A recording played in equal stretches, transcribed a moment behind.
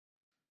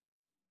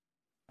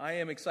I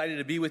am excited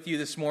to be with you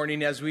this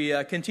morning as we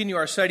continue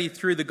our study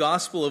through the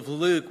Gospel of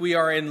Luke. We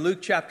are in Luke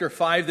chapter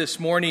 5 this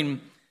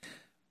morning.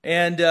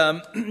 And,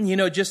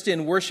 just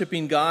in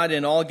worshiping God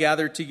and all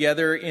gathered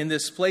together in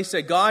this place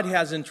that God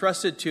has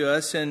entrusted to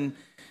us. And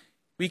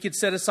we could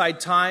set aside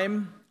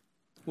time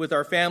with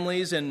our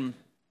families and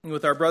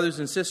with our brothers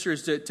and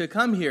sisters to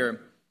come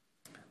here,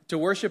 to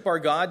worship our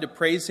God, to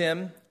praise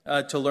Him,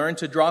 to learn,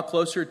 to draw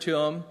closer to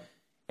Him,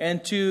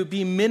 and to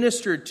be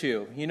ministered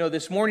to.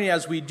 This morning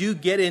as we do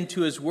get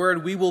into His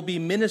Word, we will be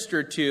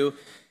ministered to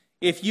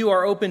if you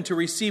are open to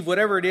receive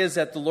whatever it is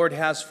that the Lord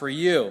has for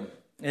you.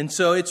 And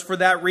so it's for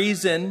that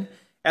reason,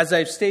 as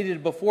I've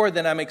stated before,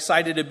 that I'm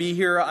excited to be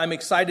here. I'm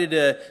excited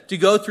to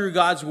go through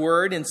God's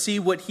Word and see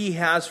what He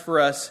has for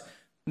us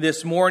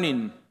this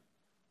morning.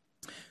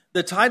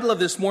 The title of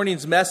this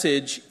morning's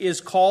message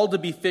is Called to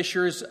be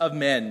Fishers of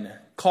Men.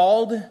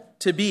 Called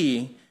to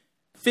be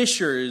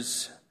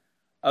Fishers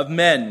of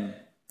Men.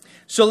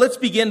 So let's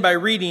begin by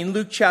reading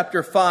Luke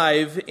chapter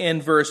 5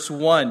 and verse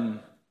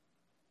 1.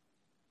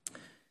 It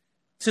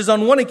says,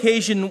 on one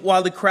occasion,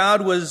 while the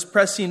crowd was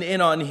pressing in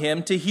on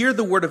him to hear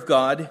the word of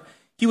God,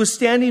 he was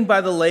standing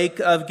by the lake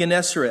of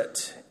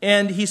Gennesaret,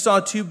 and he saw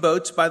two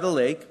boats by the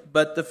lake,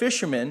 but the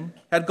fishermen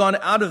had gone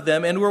out of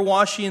them and were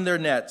washing their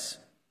nets.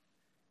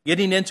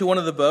 Getting into one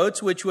of the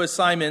boats, which was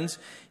Simon's,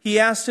 he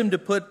asked him to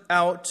put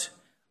out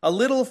a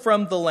little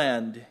from the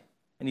land,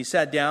 and he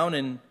sat down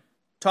and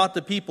taught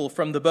the people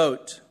from the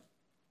boat.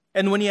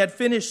 And when he had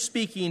finished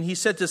speaking, he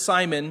said to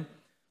Simon,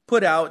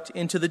 put out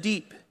into the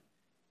deep,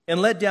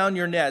 and let down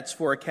your nets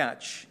for a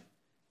catch.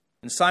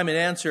 And Simon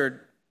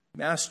answered,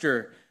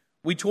 Master,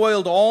 we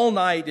toiled all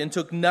night and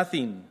took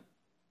nothing,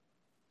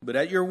 but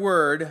at your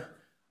word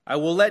I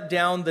will let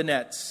down the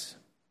nets.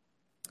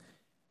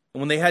 And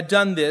when they had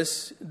done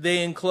this,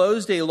 they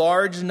enclosed a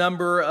large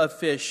number of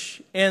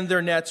fish, and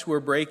their nets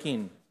were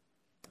breaking.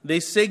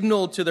 They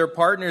signaled to their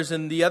partners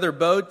in the other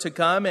boat to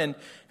come and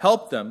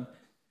help them.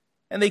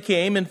 And they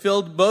came and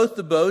filled both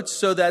the boats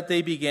so that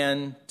they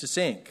began to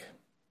sink.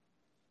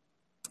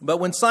 But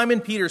when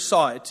Simon Peter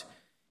saw it,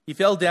 he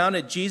fell down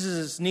at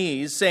Jesus'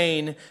 knees,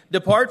 saying,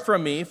 Depart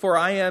from me, for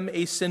I am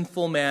a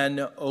sinful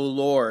man, O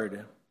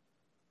Lord.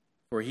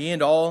 For he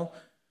and all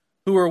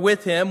who were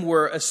with him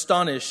were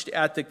astonished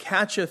at the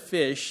catch of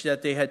fish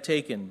that they had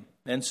taken.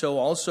 And so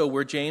also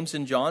were James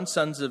and John,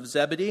 sons of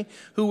Zebedee,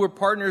 who were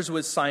partners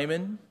with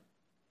Simon.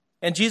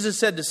 And Jesus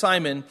said to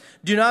Simon,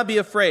 Do not be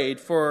afraid,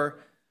 for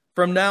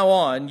from now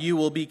on you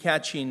will be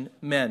catching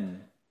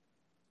men.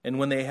 And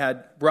when they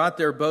had brought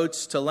their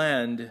boats to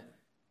land,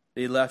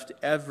 they left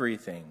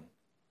everything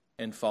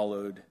and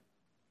followed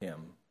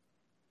him.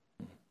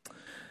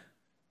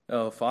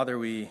 Oh, Father,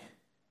 we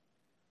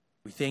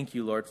thank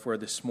you, Lord, for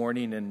this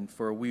morning and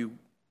for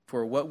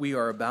what we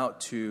are about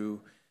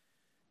to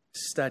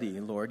study,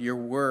 Lord, your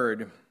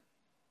word.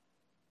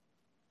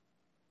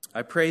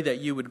 I pray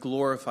that you would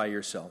glorify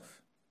yourself.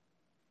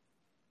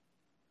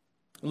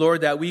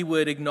 Lord, that we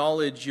would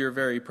acknowledge your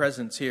very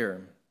presence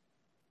here.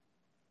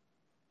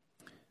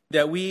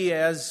 That we,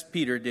 as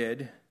Peter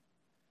did,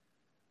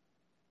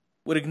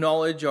 would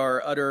acknowledge our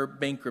utter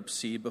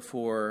bankruptcy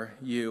before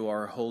you,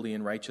 our holy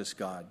and righteous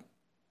God.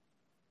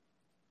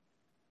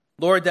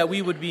 Lord, that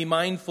we would be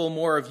mindful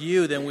more of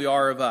you than we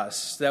are of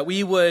us. That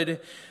we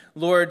would,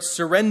 Lord,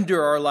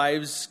 surrender our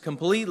lives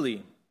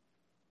completely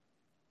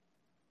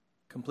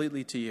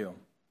to you.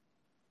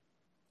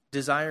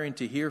 Desiring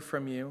to hear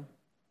from you.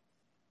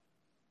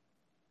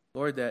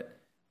 Lord, that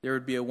there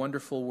would be a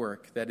wonderful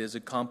work that is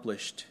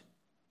accomplished.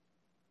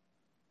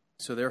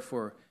 So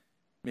therefore,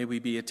 may we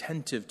be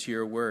attentive to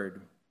your word.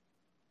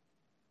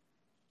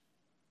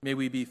 May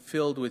we be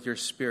filled with your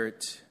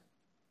Spirit.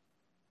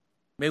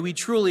 May we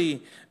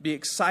truly be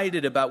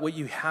excited about what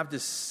you have to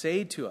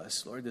say to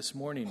us, Lord, this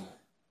morning.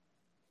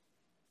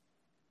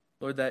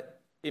 Lord, that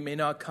it may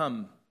not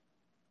come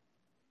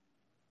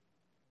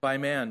by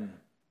man,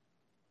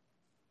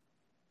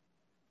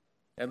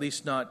 at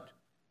least not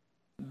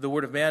the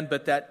word of man,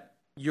 but that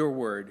your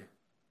word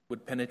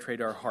would penetrate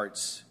our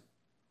hearts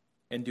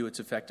and do its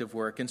effective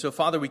work. And so,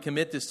 Father, we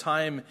commit this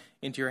time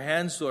into your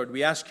hands, Lord.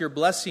 We ask your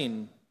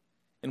blessing,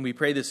 and we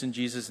pray this in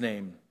Jesus'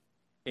 name.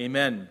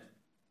 Amen.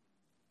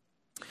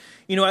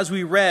 As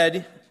we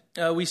read,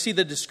 we see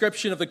the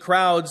description of the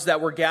crowds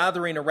that were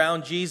gathering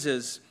around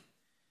Jesus.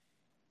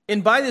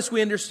 And by this, we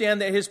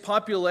understand that his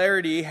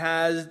popularity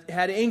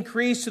had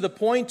increased to the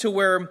point to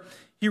where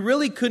he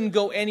really couldn't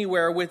go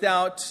anywhere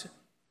without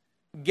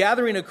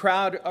gathering a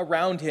crowd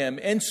around him.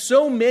 And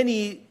so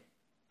many,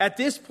 at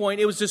this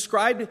point, it was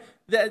described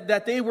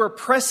that they were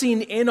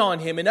pressing in on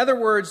him. In other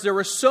words, there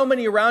were so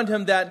many around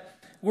him that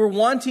were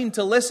wanting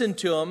to listen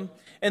to him,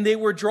 and they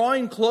were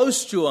drawing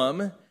close to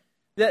him,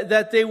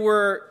 that they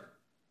were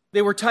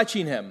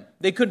touching him.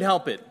 They couldn't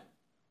help it.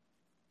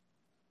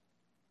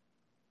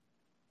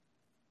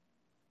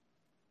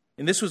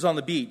 And this was on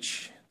the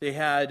beach. They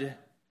had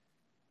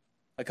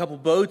a couple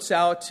boats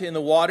out in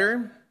the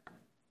water,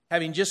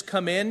 having just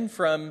come in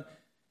from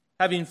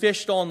having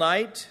fished all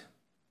night.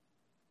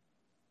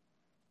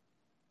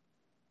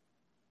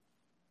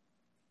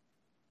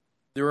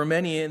 There were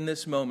many in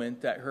this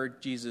moment that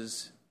heard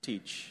Jesus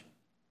teach.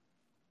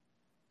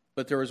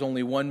 But there was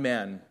only one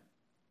man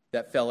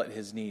that fell at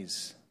his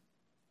knees.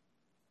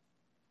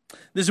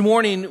 This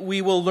morning,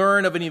 we will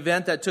learn of an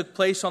event that took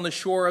place on the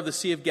shore of the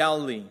Sea of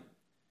Galilee.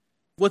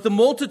 With the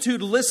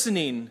multitude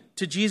listening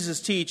to Jesus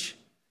teach,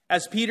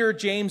 as Peter,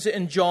 James,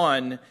 and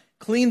John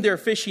cleaned their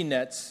fishing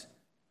nets,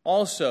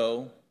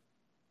 also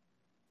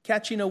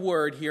catching a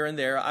word here and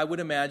there, I would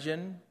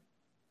imagine,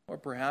 or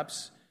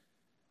perhaps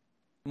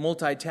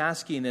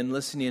multitasking and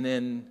listening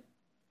in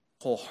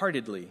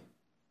wholeheartedly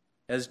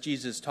as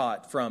Jesus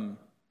taught from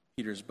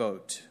Peter's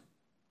boat.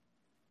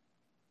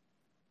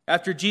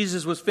 After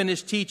Jesus was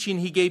finished teaching,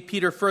 he gave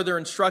Peter further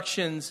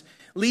instructions,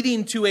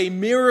 leading to a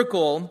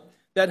miracle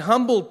that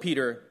humbled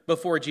Peter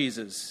before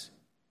Jesus.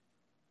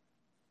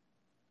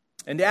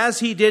 And as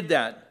he did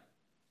that,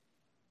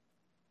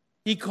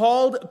 he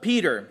called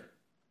Peter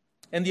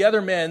and the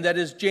other men, that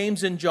is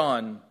James and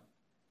John,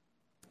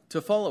 to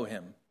follow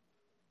him,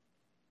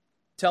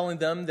 telling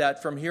them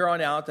that from here on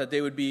out that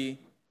they would be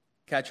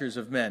catchers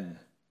of men,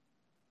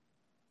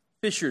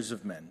 fishers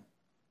of men.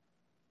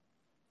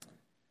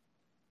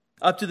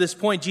 Up to this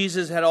point,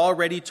 Jesus had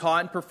already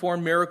taught and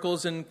performed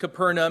miracles in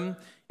Capernaum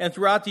and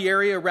throughout the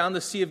area around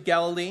the Sea of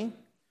Galilee.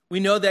 We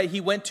know that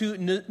he went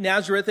to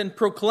Nazareth and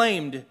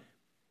proclaimed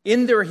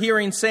in their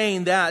hearing,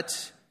 saying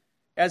that,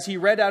 as he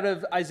read out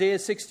of Isaiah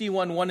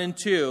 61, 1 and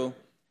 2,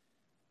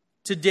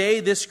 "Today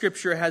this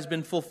scripture has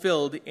been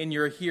fulfilled in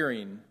your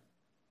hearing,"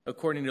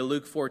 according to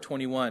Luke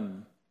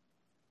 4:21.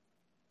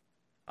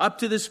 Up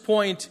to this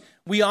point,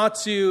 we ought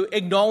to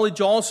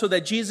acknowledge also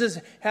that Jesus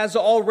has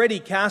already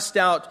cast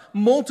out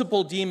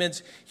multiple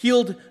demons,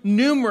 healed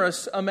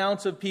numerous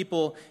amounts of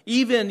people,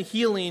 even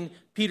healing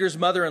Peter's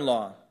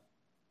mother-in-law.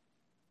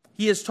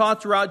 He has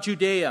taught throughout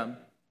Judea,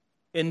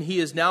 and he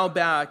is now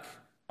back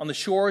on the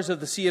shores of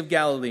the Sea of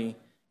Galilee,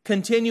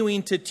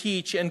 continuing to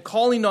teach and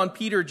calling on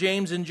Peter,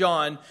 James, and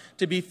John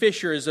to be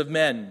fishers of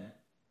men.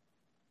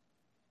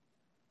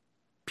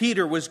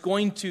 Peter was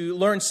going to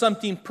learn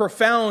something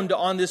profound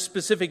on this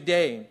specific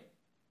day.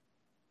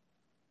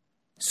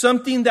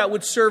 Something that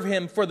would serve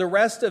him for the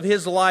rest of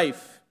his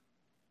life.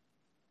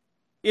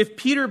 If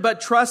Peter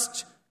but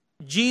trusts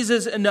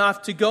Jesus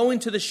enough to go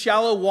into the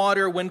shallow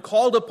water when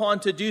called upon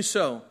to do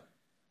so,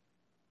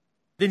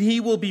 then he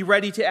will be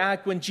ready to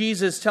act when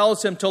Jesus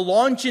tells him to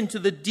launch into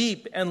the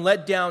deep and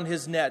let down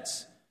his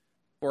nets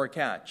for a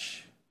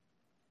catch.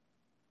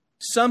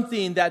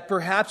 Something that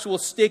perhaps will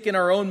stick in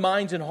our own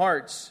minds and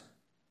hearts.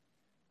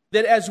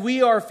 That as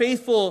we are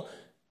faithful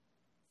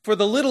for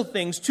the little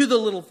things, to the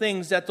little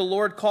things that the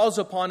Lord calls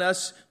upon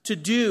us to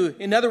do,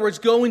 in other words,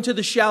 go into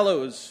the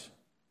shallows,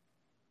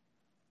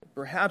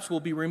 perhaps we'll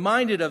be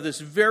reminded of this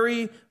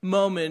very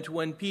moment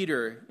when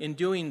Peter, in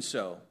doing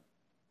so,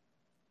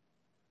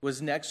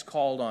 was next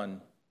called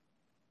on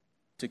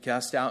to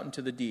cast out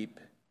into the deep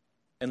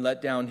and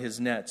let down his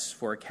nets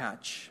for a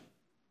catch.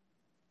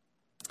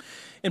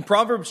 In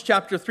Proverbs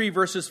chapter 3,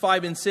 verses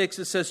 5 and 6,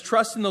 it says,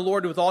 "Trust in the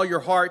Lord with all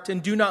your heart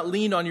and do not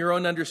lean on your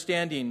own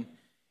understanding.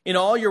 In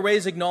all your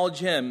ways acknowledge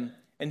him,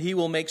 and he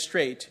will make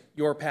straight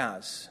your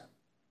paths."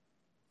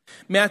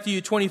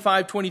 Matthew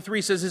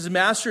 25:23 says, "His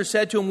master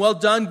said to him, 'Well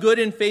done, good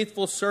and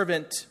faithful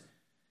servant.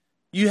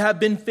 You have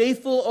been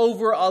faithful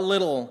over a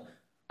little.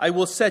 I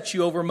will set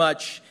you over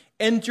much.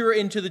 Enter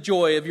into the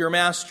joy of your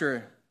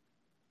master.'"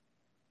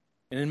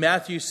 And in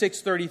Matthew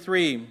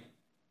 6:33,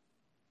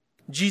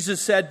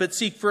 Jesus said, "But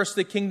seek first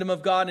the kingdom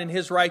of God and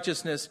his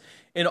righteousness,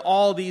 and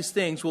all these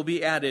things will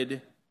be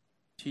added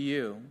to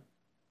you."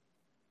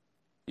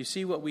 You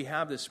see, what we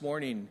have this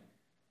morning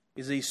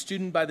is a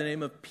student by the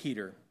name of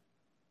Peter.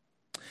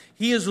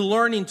 He is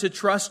learning to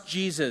trust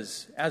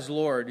Jesus as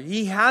Lord.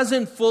 He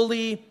hasn't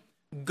fully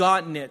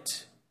gotten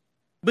it,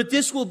 but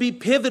this will be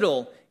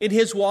pivotal in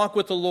his walk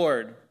with the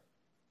Lord.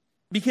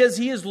 Because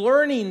he is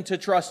learning to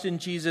trust in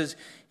Jesus,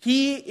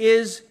 he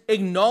is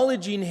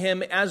acknowledging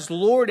him as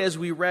Lord, as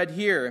we read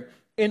here,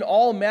 in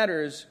all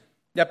matters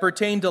that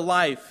pertain to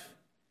life.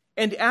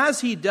 And as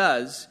he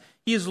does,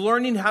 he is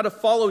learning how to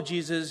follow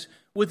Jesus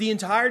with the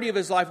entirety of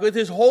his life, with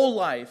his whole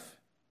life,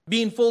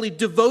 being fully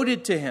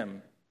devoted to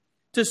him,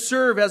 to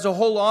serve as a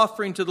whole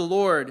offering to the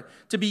Lord,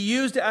 to be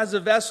used as a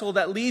vessel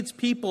that leads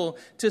people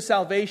to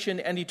salvation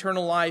and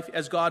eternal life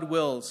as God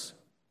wills.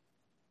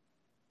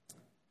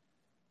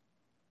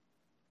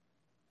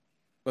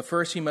 But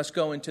first he must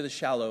go into the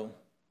shallow,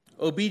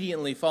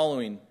 obediently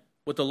following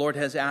what the Lord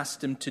has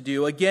asked him to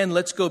do. Again,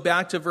 let's go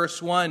back to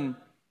verse 1.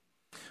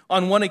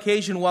 On one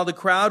occasion, while the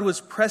crowd was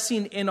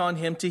pressing in on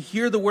him to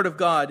hear the word of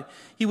God,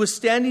 he was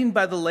standing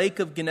by the lake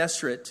of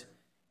Gennesaret,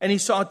 and he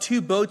saw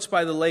 2 boats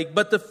by the lake,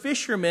 but the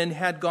fishermen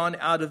had gone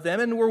out of them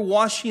and were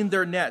washing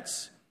their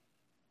nets.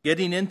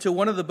 Getting into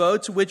one of the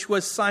boats, which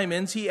was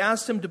Simon's, he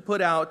asked him to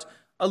put out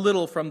a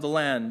little from the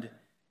land,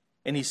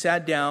 and he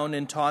sat down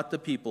and taught the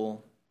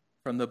people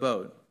from the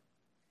boat.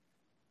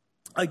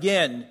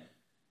 Again,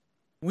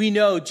 We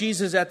know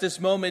Jesus at this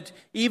moment,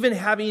 even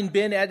having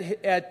been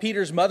at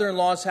Peter's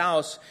mother-in-law's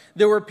house,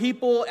 there were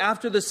people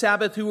after the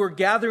Sabbath who were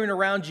gathering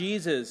around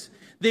Jesus.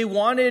 They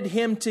wanted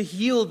him to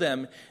heal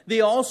them. They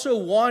also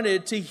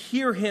wanted to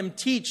hear him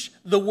teach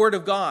the Word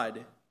of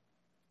God.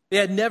 They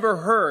had never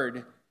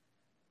heard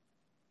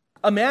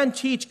a man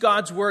teach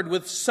God's Word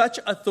with such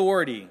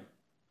authority,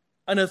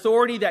 an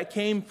authority that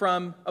came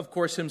from, of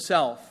course,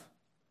 himself.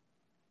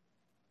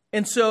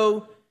 And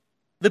so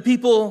the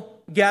people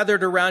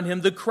gathered around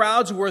him. The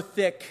crowds were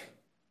thick.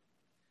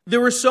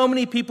 There were so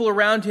many people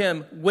around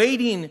him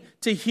waiting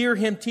to hear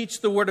him teach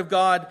the Word of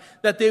God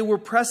that they were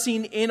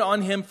pressing in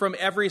on him from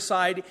every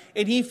side,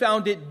 and he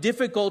found it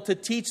difficult to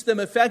teach them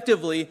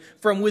effectively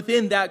from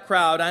within that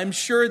crowd. I'm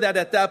sure that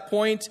at that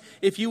point,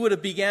 if you would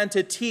have began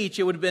to teach,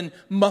 it would have been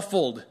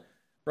muffled,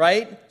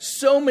 right?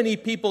 So many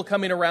people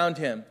coming around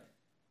him.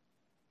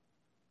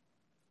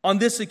 On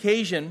this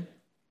occasion,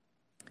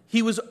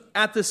 he was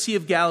at the Sea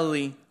of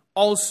Galilee,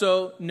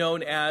 also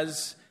known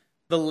as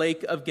the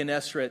Lake of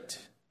Gennesaret.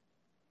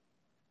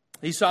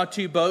 He saw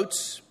two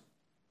boats.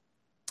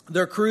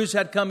 Their crews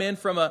had come in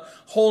from a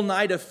whole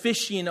night of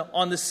fishing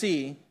on the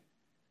sea.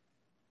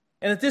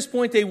 And at this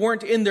point, they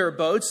weren't in their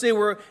boats. They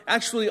were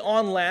actually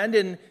on land,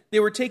 and they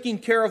were taking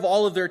care of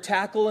all of their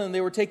tackle, and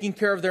they were taking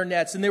care of their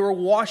nets, and they were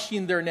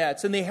washing their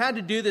nets. And they had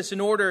to do this in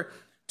order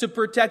to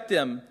protect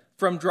them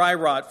from dry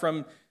rot,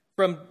 from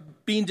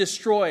being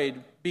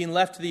destroyed, being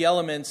left to the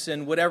elements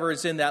and whatever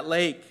is in that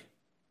lake.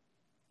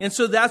 And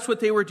so that's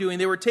what they were doing.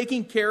 They were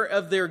taking care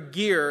of their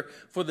gear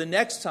for the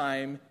next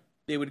time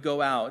they would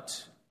go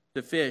out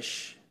to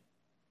fish.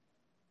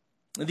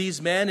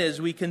 These men,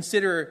 as we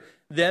consider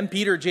them,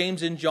 Peter,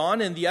 James, and John,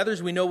 and the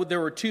others, we know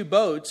there were two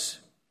boats.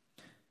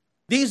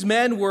 These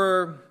men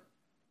were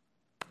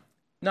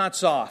not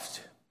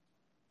soft.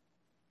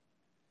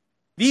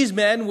 These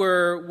men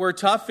were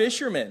tough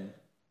fishermen.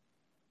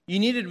 You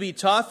needed to be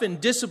tough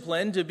and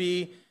disciplined to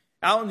be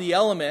out in the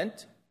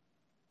element.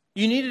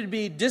 You needed to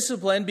be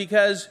disciplined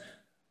because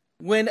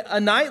when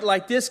a night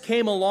like this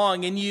came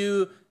along and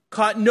you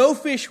caught no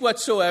fish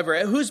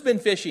whatsoever, who's been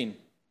fishing?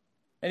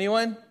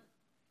 Anyone?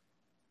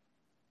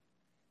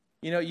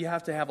 You know, you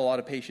have to have a lot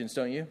of patience,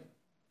 don't you?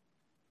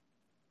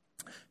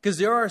 Because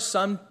there are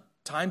some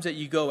times that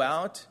you go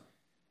out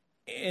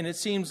and it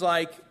seems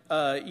like,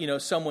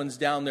 someone's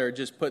down there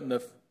just putting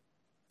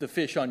the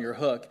fish on your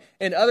hook.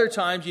 And other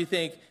times you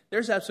think,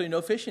 there's absolutely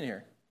no fish in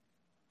here.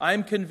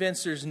 I'm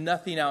convinced there's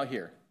nothing out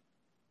here,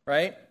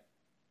 right?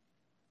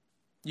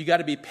 You got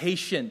to be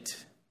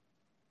patient.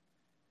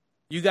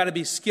 You got to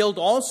be skilled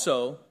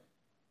also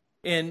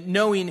in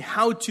knowing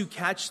how to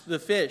catch the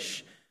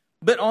fish.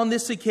 But on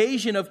this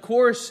occasion, of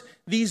course,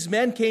 these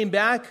men came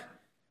back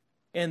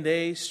and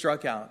they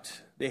struck out.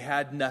 They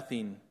had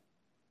nothing.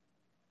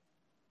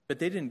 But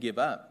they didn't give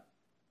up.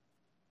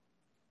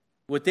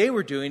 What they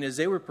were doing is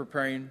they were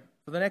preparing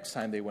for the next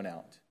time they went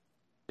out.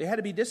 They had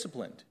to be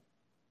disciplined.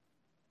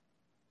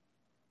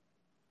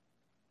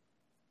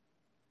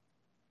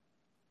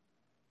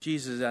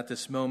 Jesus, at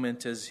this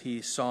moment, as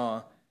he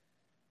saw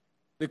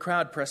the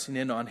crowd pressing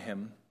in on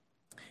him,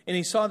 and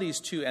he saw these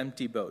two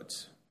empty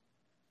boats,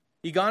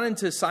 he got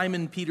into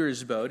Simon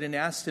Peter's boat and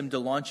asked him to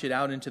launch it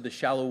out into the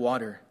shallow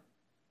water.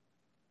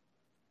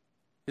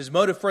 His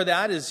motive for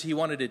that is he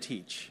wanted to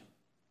teach.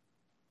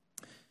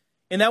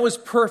 And that was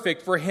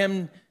perfect for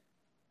him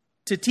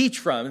to teach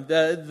from.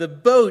 The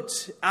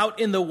boat out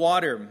in the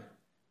water,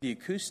 the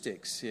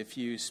acoustics, if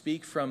you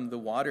speak from the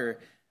water,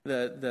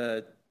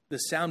 the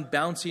sound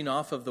bouncing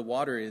off of the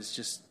water is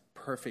just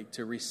perfect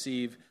to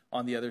receive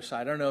on the other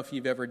side. I don't know if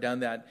you've ever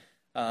done that.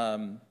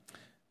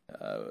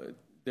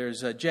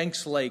 There's a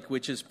Jenks Lake,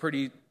 which is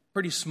pretty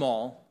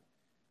small.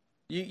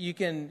 You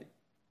can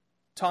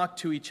talk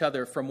to each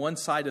other from one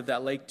side of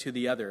that lake to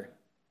the other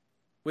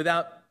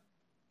without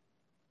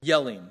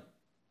yelling.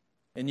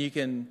 And you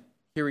can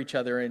hear each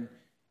other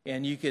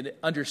and you can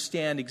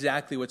understand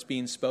exactly what's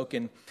being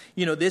spoken.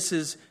 You know, this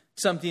is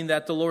something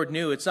that the Lord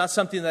knew. It's not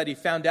something that he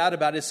found out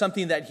about. It's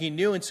something that he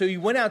knew. And so he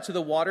went out to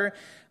the water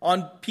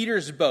on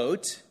Peter's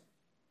boat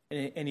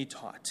and he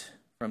taught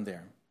from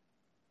there.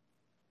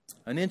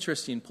 An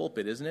interesting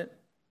pulpit, isn't it?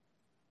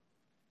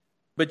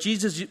 But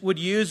Jesus would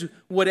use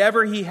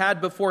whatever he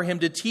had before him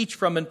to teach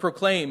from and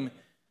proclaim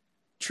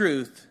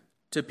truth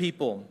to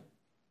people.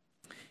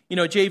 You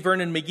know, J.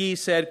 Vernon McGee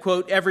said,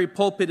 quote, "Every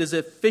pulpit is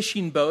a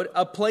fishing boat,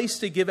 a place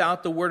to give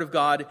out the word of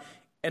God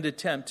and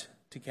attempt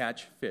to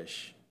catch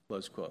fish,"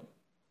 close quote.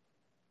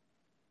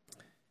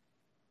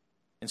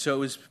 And so it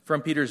was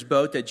from Peter's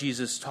boat that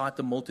Jesus taught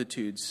the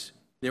multitudes.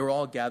 They were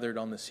all gathered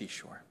on the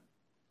seashore.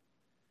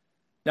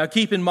 Now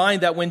keep in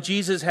mind that when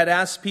Jesus had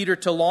asked Peter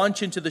to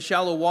launch into the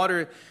shallow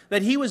water,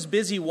 that he was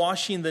busy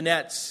washing the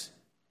nets.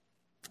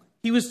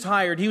 He was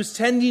tired. He was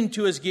tending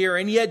to his gear,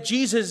 and yet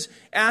Jesus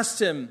asked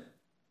him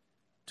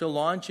to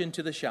launch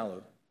into the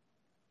shallow.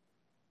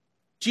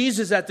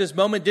 Jesus at this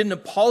moment didn't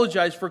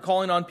apologize for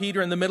calling on Peter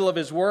in the middle of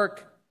his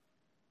work.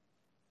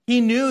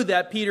 He knew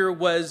that Peter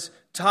was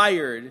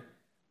tired,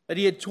 that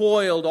he had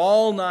toiled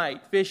all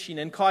night fishing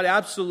and caught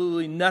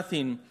absolutely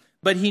nothing.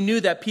 But he knew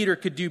that Peter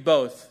could do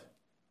both.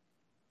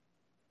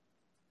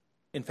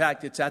 In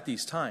fact, it's at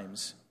these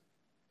times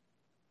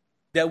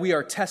that we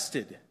are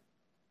tested.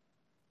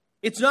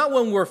 It's not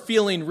when we're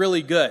feeling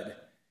really good,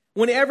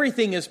 when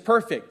everything is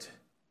perfect,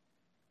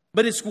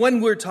 but it's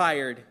when we're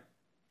tired.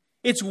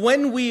 It's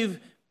when we've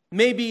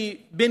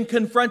maybe been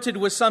confronted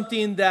with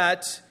something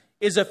that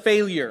is a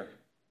failure.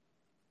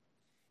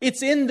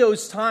 It's in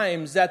those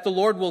times that the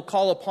Lord will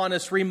call upon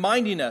us,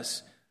 reminding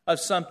us of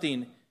something,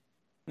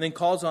 and then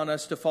calls on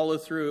us to follow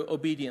through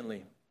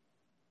obediently.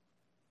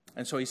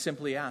 And so he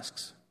simply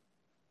asks.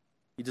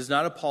 He does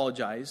not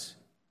apologize.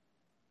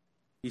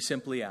 He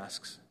simply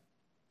asks,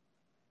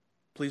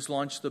 please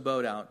launch the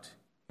boat out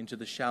into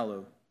the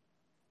shallow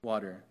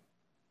water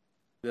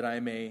that I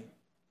may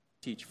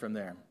teach from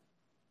there.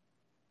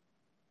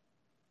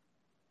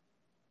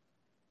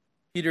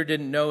 Peter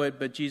didn't know it,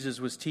 but Jesus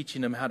was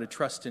teaching him how to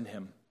trust in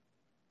him.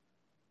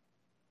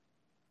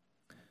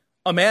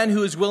 A man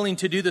who is willing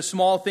to do the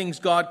small things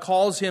God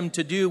calls him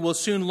to do will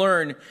soon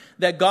learn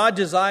that God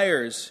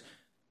desires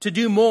to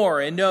do more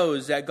and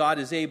knows that God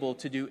is able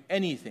to do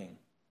anything,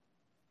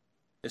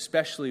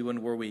 especially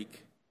when we're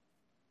weak,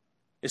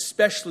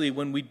 especially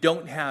when we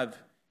don't have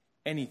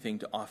anything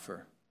to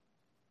offer.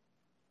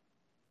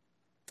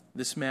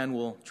 This man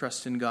will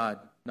trust in God,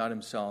 not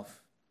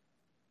himself.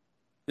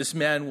 This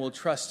man will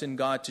trust in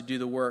God to do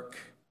the work.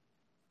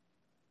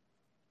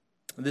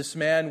 This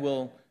man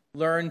will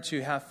learn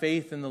to have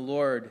faith in the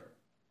Lord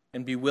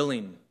and be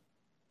willing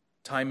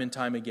time and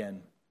time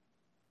again.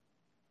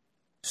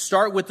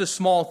 Start with the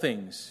small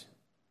things.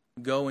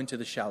 Go into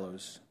the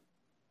shallows.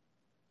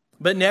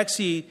 But next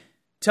he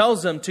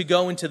tells them to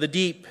go into the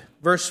deep.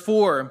 Verse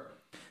 4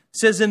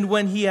 says, and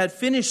when he had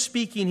finished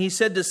speaking, he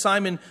said to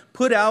Simon,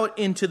 put out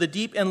into the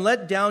deep and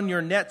let down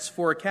your nets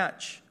for a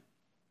catch.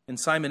 And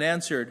Simon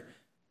answered,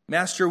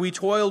 Master, we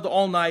toiled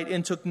all night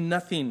and took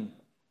nothing.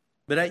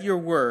 But at your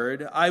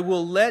word, I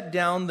will let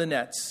down the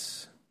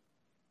nets.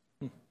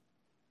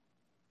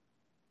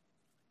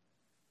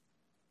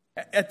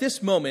 At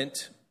this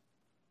moment,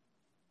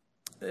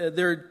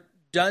 they're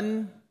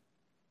done,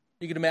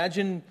 you can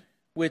imagine,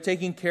 with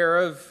taking care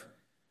of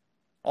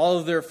all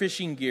of their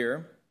fishing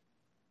gear.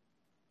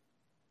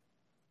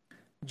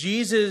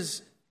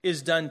 Jesus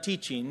is done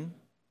teaching.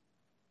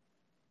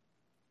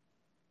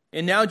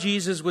 And now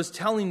Jesus was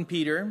telling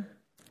Peter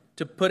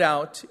to put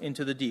out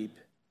into the deep.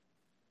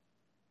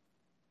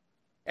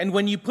 And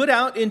when you put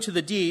out into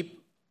the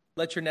deep,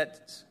 let your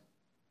nets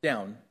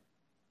down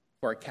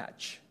for a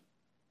catch.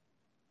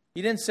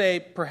 He didn't say,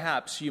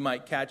 perhaps you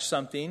might catch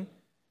something.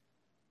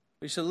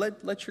 He said,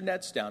 let your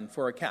nets down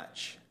for a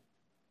catch.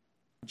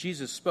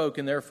 Jesus spoke,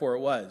 and therefore it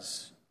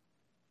was.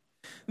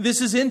 This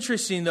is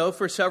interesting, though,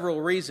 for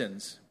several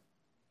reasons.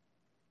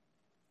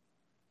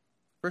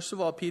 First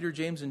of all, Peter,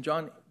 James, and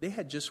John, they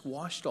had just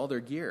washed all their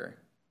gear.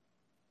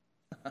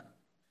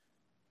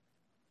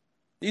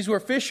 These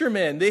were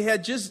fishermen. They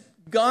had just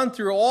gone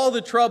through all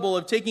the trouble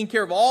of taking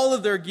care of all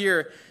of their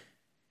gear.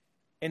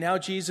 And now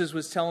Jesus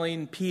was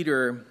telling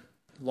Peter,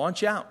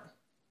 launch out.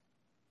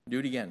 Do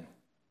it again.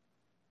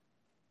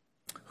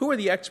 Who are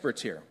the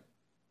experts here?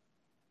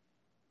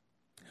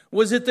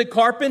 Was it the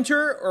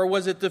carpenter or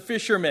was it the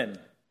fisherman?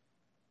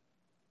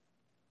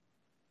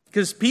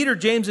 Because Peter,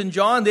 James, and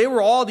John, they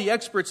were all the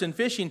experts in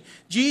fishing.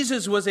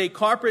 Jesus was a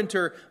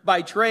carpenter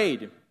by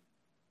trade.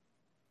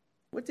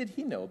 What did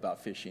he know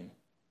about fishing?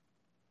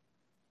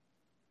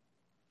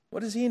 What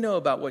does he know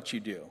about what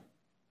you do?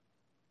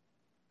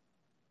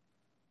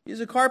 He's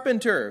a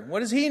carpenter.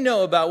 What does he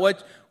know about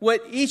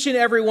what each and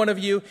every one of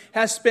you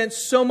has spent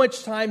so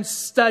much time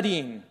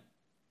studying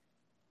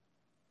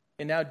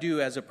and now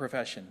do as a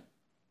profession?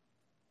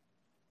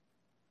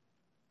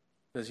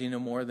 Does he know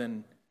more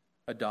than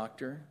a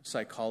doctor,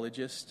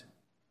 psychologist?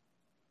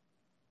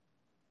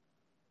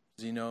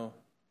 Does he know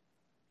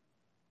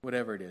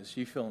whatever it is?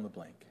 You fill in the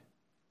blank.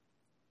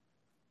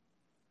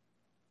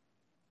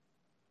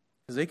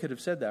 Because they could have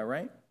said that,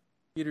 right?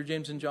 Peter,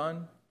 James, and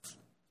John?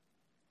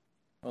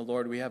 Oh,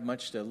 Lord, we have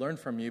much to learn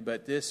from you,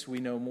 but this we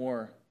know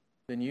more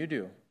than you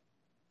do.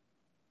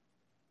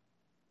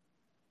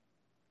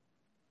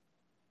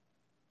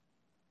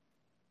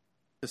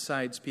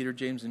 Besides, Peter,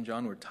 James, and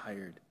John were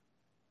tired.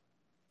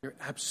 They're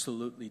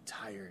absolutely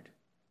tired.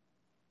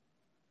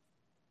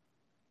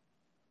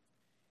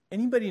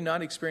 Anybody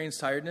not experience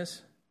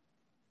tiredness?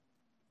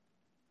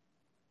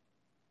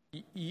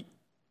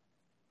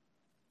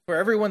 For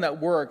everyone that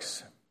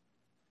works,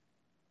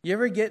 you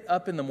ever get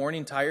up in the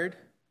morning tired?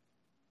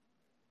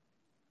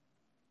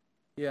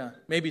 Yeah,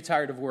 maybe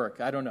tired of work.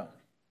 I don't know.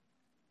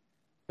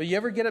 But you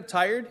ever get up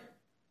tired?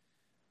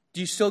 Do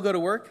you still go to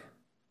work?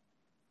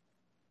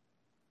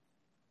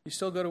 You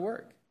still go to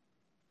work.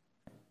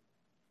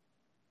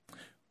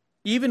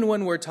 Even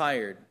when we're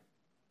tired,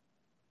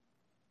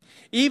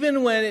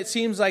 even when it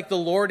seems like the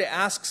Lord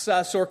asks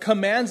us or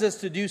commands us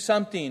to do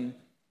something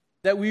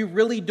that we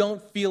really don't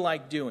feel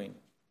like doing,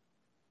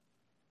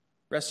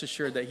 rest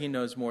assured that He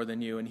knows more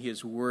than you and He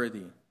is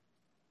worthy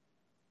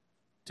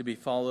to be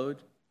followed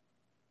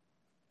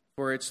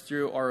For it's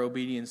through our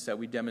obedience that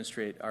we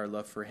demonstrate our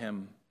love for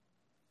him.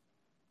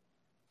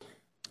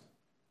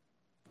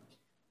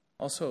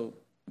 Also,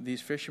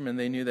 these fishermen,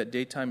 they knew that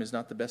daytime is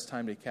not the best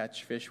time to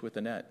catch fish with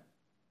a net.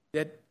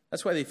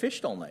 That's why they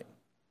fished all night.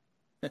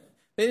 They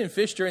didn't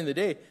fish during the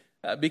day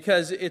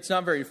because it's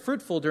not very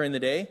fruitful during the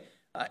day.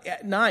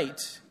 At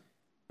night,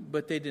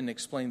 but they didn't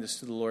explain this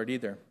to the Lord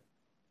either.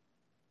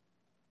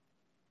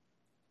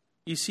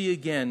 You see,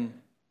 again,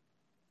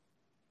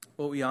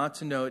 what we ought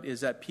to note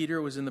is that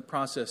Peter was in the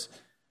process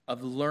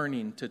of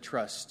learning to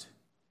trust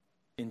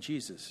in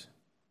Jesus.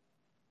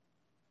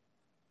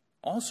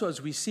 Also,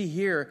 as we see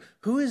here,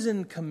 who is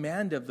in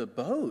command of the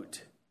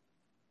boat?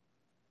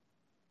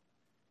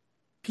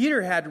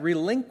 Peter had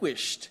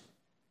relinquished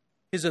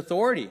his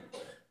authority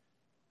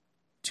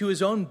to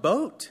his own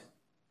boat.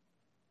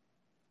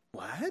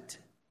 What?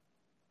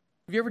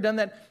 Have you ever done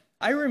that?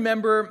 I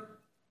remember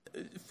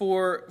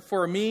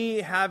for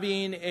me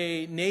having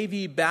a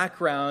Navy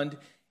background,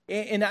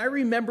 and I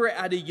remember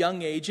at a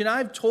young age, and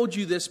I've told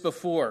you this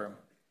before,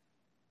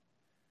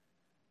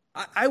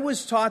 I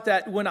was taught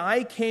that when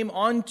I came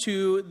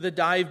onto the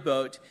dive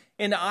boat,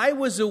 and I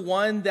was the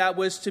one that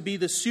was to be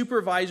the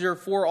supervisor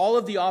for all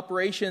of the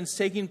operations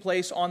taking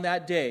place on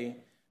that day,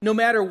 no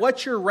matter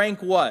what your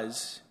rank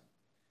was,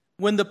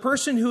 when the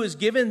person who is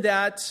given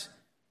that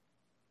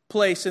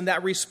place and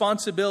that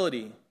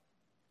responsibility,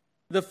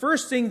 the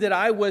first thing that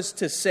I was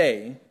to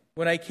say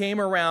when I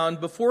came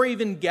around, before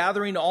even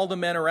gathering all the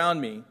men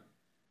around me,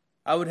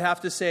 I would have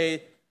to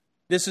say,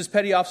 "This is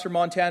Petty Officer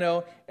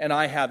Montano, and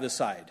I have the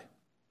side."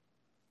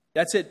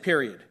 That's it,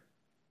 period.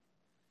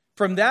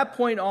 From that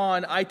point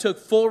on, I took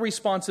full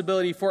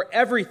responsibility for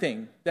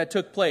everything that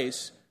took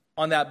place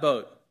on that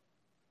boat.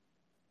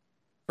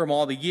 From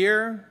all the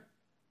gear,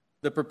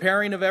 the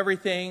preparing of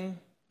everything,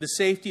 the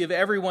safety of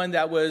everyone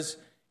that was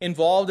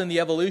involved in the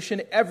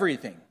evolution,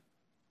 everything.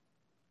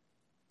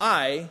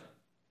 I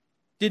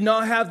did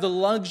not have the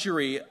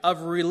luxury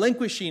of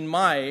relinquishing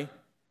my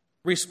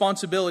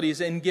responsibilities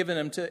and giving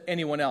them to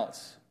anyone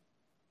else.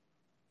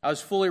 I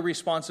was fully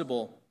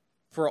responsible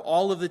for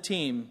all of the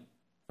team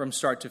from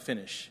start to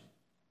finish.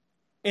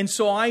 And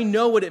so I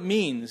know what it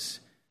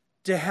means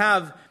to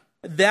have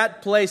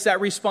that place,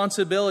 that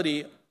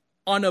responsibility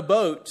on a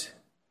boat.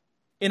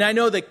 And I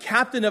know the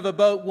captain of a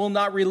boat will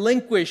not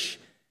relinquish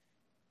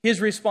his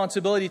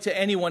responsibility to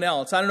anyone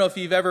else. I don't know if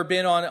you've ever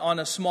been on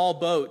a small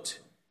boat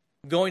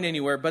going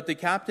anywhere, but the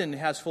captain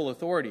has full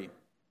authority.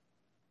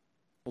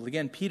 Well,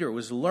 again, Peter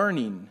was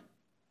learning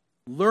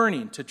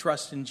to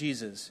trust in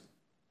Jesus.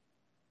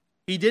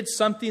 He did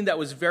something that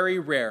was very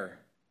rare.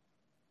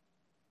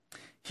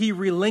 He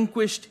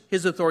relinquished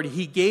his authority.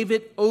 He gave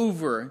it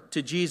over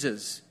to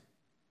Jesus.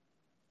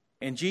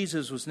 And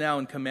Jesus was now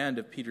in command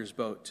of Peter's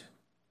boat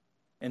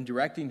and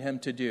directing him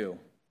to do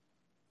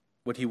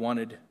what he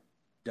wanted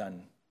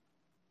done.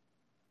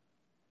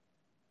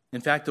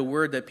 In fact, the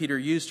word that Peter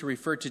used to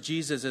refer to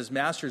Jesus as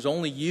master is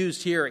only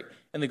used here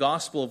in the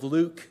Gospel of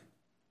Luke.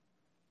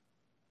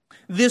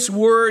 This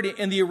word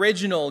in the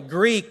original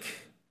Greek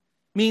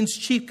means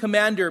chief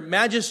commander,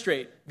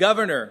 magistrate,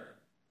 governor,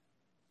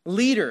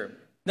 leader.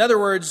 In other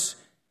words,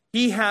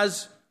 he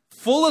has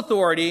full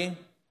authority,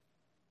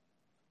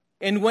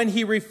 and when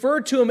he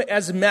referred to him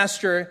as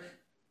master,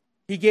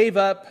 he gave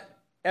up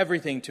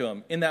everything to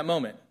him in that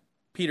moment.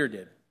 Peter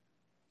did.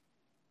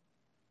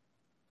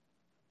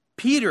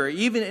 Peter,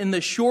 even in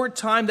the short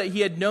time that he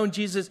had known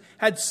Jesus,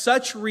 had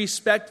such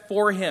respect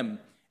for him,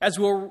 as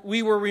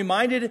we were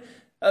reminded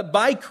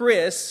by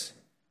Chris,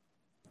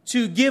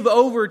 to give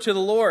over to the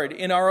Lord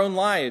in our own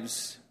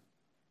lives.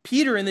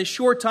 Peter, in the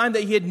short time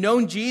that he had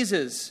known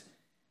Jesus,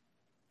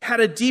 had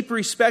a deep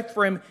respect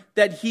for him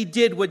that he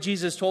did what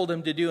Jesus told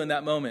him to do in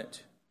that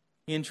moment.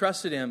 He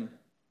entrusted him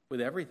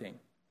with everything.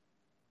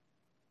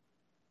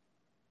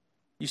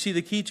 You see,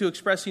 the key to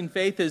expressing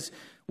faith is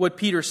what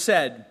Peter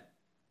said.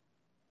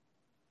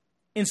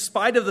 In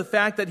spite of the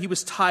fact that he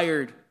was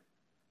tired,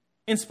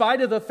 in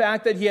spite of the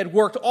fact that he had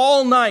worked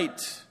all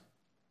night,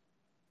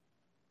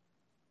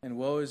 and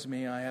woe is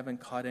me, I haven't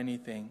caught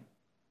anything.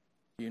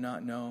 Do you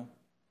not know?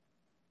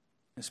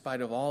 In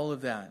spite of all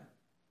of that,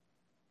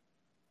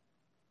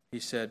 he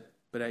said,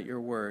 but at your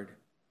word,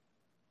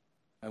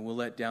 I will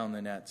let down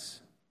the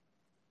nets.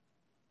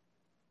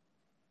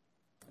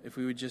 If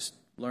we would just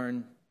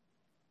learn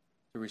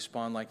to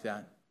respond like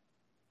that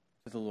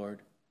to the Lord.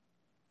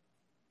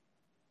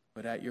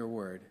 But at your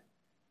word.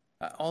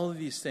 All of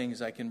these things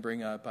I can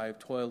bring up. I've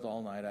toiled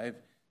all night. I'm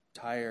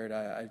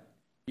tired.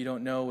 You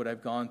don't know what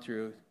I've gone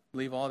through.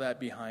 Leave all that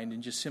behind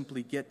and just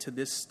simply get to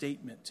this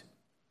statement.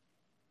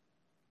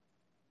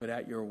 But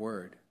at your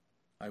word,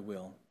 I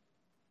will.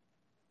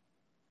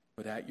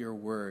 But at your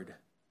word,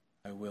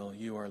 I will.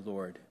 You are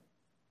Lord.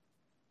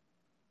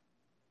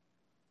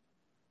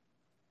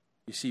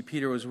 You see,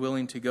 Peter was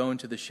willing to go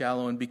into the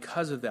shallow, and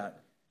because of that,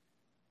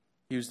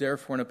 he was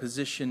therefore in a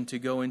position to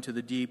go into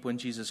the deep when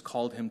Jesus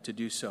called him to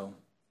do so.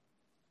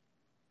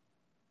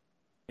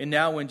 And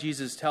now when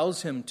Jesus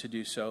tells him to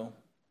do so,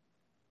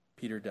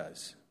 Peter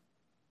does.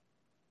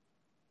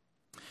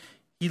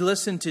 He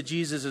listened to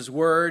Jesus'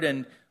 word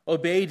and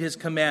obeyed his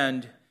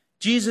command.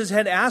 Jesus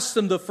had asked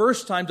them the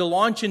first time to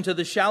launch into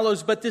the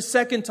shallows, but this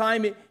second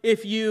time,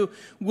 if you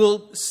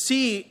will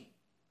see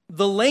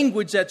the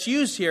language that's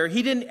used here,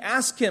 he didn't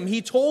ask him,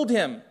 he told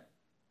him.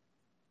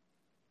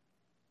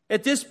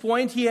 At this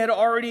point, he had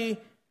already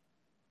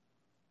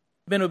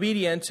been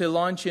obedient to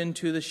launch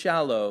into the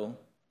shallow.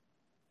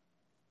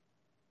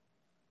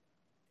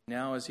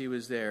 Now, as he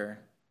was there,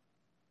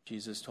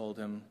 Jesus told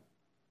him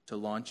to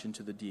launch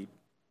into the deep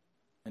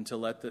and to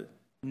let the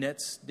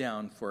nets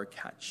down for a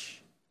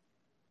catch.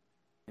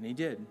 And he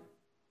did.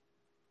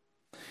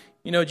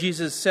 You know,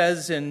 Jesus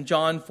says in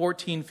John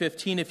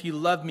 14:15, if you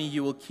love me,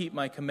 you will keep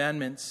my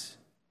commandments.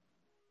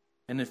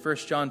 And in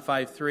 1 John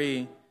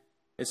 5:3,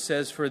 it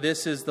says, for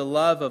this is the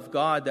love of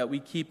God, that we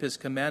keep his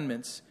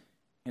commandments,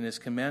 and his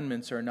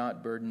commandments are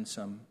not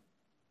burdensome.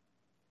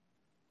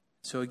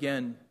 So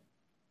again,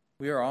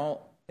 we are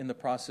all in the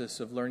process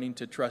of learning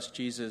to trust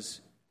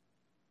Jesus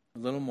a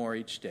little more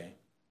each day.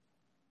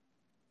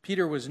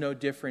 Peter was no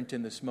different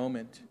in this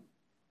moment,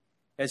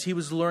 as he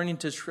was learning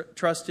to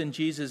trust in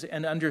Jesus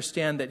and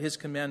understand that his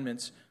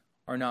commandments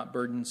are not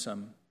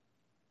burdensome.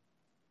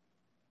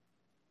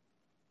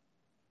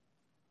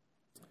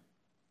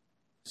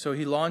 So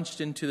he launched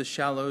into the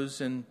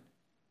shallows and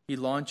he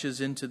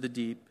launches into the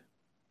deep.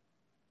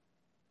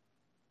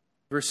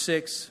 Verse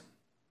 6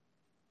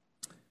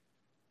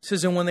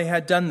 says, and when they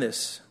had done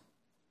this,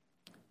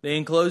 they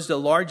enclosed a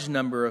large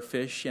number of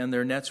fish, and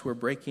their nets were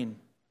breaking.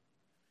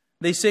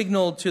 They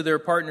signaled to their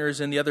partners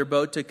in the other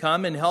boat to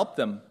come and help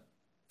them.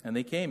 And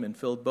they came and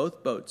filled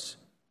both boats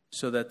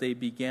so that they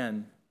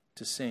began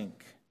to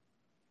sink.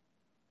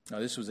 Now,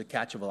 this was a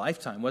catch of a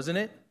lifetime, wasn't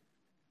it?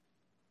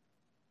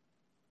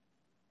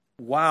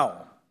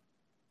 Wow.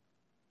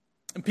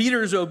 And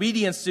Peter's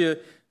obedience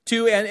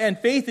to and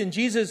faith in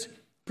Jesus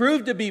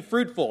proved to be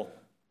fruitful.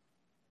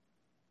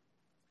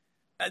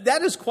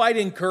 That is quite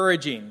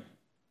encouraging.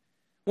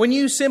 When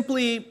you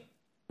simply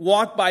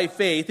walk by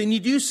faith and you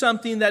do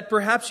something that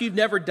perhaps you've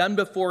never done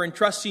before in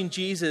trusting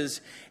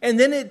Jesus, and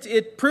then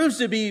it proves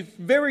to be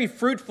very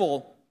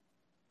fruitful,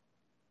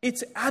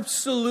 it's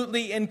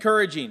absolutely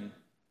encouraging,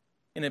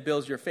 and it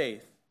builds your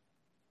faith.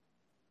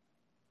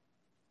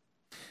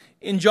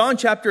 In John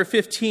chapter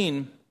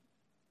 15,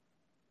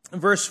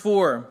 verse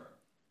 4,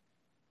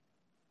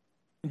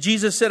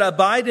 Jesus said,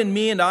 abide in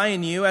me and I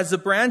in you, as the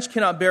branch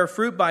cannot bear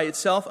fruit by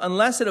itself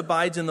unless it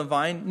abides in the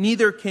vine,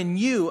 neither can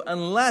you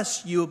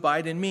unless you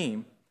abide in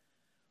me.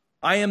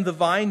 I am the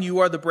vine, you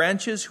are the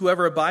branches.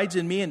 Whoever abides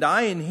in me and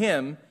I in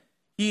him,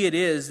 he it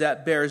is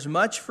that bears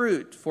much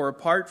fruit, for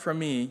apart from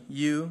me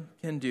you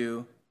can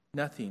do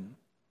nothing.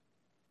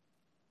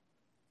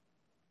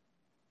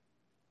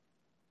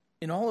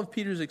 In all of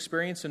Peter's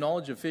experience and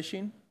knowledge of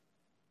fishing,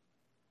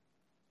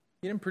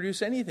 he didn't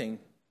produce anything,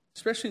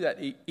 especially that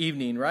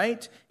evening,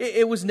 right?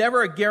 It was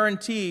never a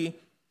guarantee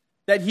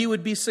that he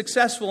would be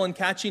successful in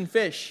catching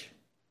fish.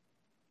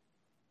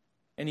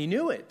 And he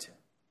knew it.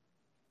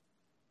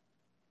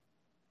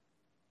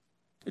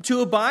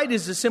 To abide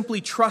is to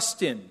simply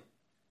trust in,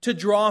 to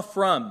draw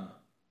from,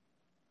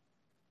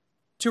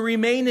 to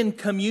remain in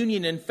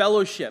communion and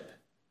fellowship.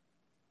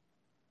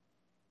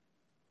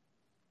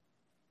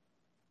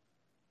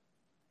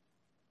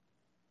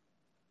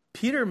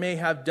 Peter may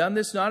have done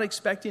this not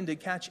expecting to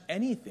catch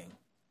anything.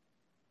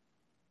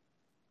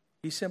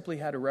 He simply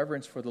had a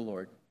reverence for the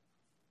Lord.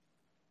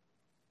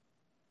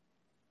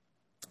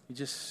 He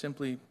just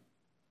simply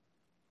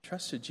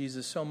trusted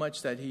Jesus so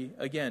much that he,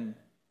 again,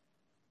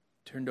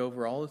 turned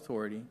over all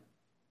authority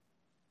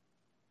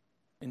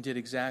and did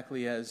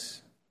exactly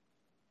as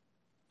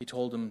he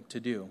told him to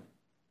do.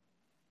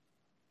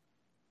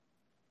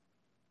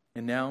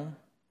 And now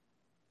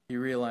he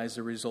realized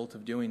the result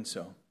of doing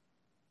so.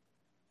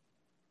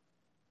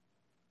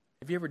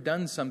 Have you ever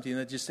done something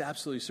that just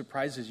absolutely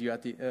surprises you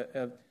at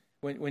the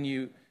when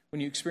you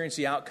experience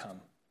the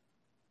outcome?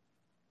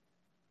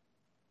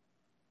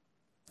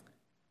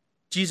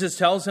 Jesus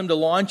tells him to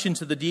launch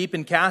into the deep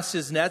and cast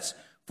his nets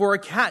for a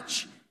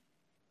catch.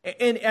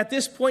 And at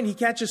this point, he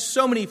catches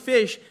so many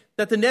fish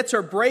that the nets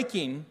are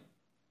breaking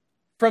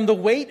from the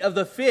weight of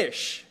the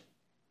fish.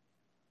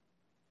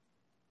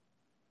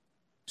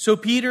 So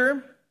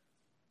Peter,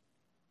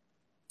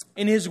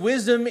 in his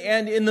wisdom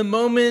and in the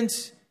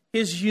moment,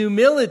 his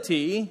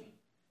humility,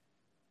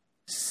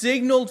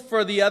 signaled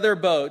for the other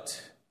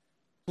boat,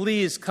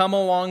 please come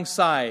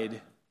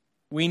alongside.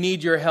 We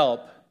need your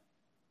help.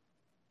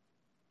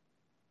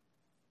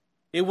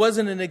 It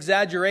wasn't an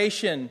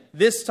exaggeration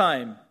this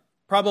time.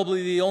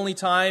 Probably the only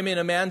time in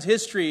a man's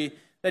history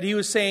that he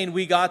was saying,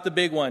 we got the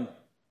big one.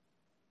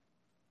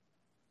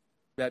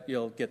 That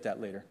you'll get that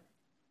later.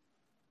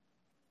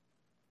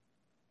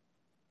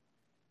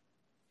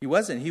 He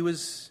wasn't.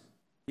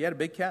 He had a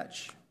big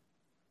catch.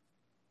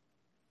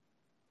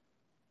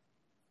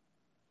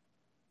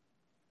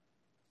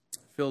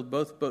 Filled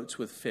both boats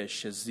with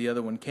fish as the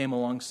other one came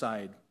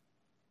alongside.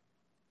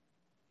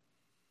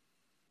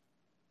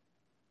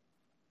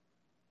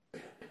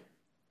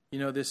 You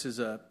know, this is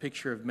a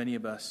picture of many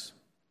of us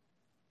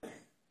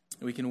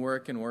We can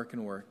work and work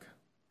and work.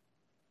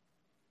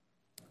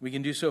 We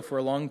can do so for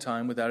a long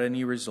time without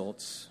any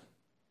results.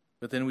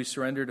 But then we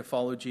surrender to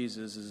follow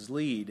Jesus'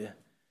 lead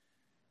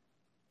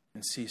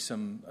and see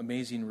some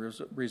amazing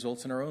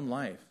results in our own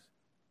life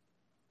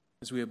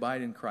as we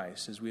abide in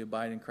Christ. As we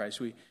abide in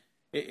Christ,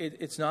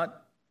 it's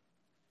not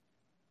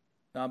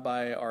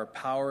by our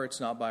power, it's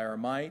not by our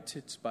might,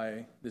 it's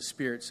by the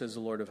Spirit, says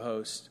the Lord of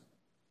hosts.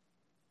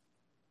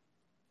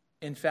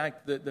 In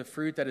fact, the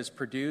fruit that is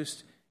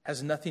produced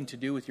has nothing to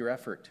do with your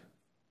effort.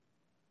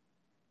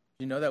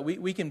 You know that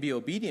we can be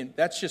obedient.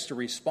 That's just a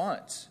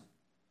response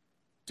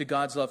to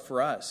God's love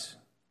for us.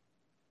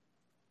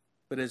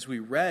 But as we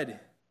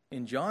read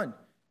in John,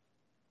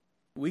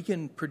 we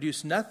can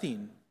produce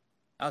nothing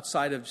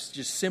outside of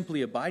just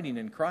simply abiding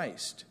in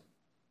Christ.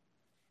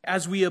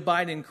 As we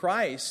abide in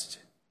Christ,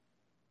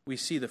 we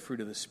see the fruit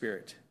of the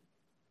Spirit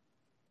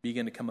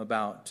begin to come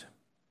about.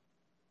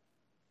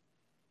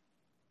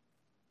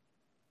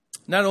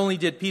 Not only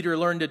did Peter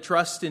learn to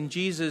trust in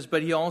Jesus,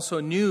 but he also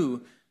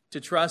knew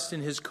to trust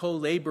in his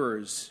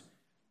co-laborers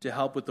to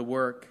help with the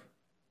work.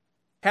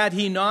 Had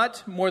he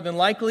not, more than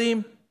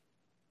likely,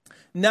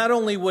 not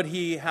only would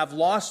he have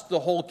lost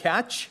the whole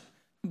catch,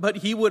 but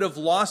he would have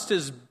lost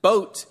his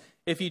boat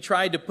if he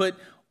tried to put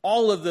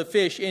all of the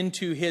fish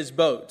into his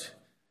boat.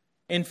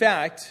 In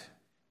fact,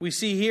 we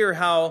see here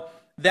how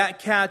that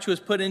catch was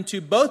put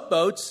into both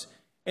boats,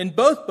 and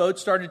both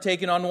boats started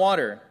taking on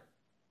water.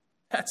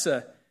 That's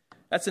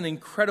an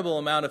incredible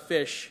amount of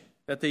fish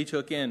that they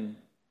took in.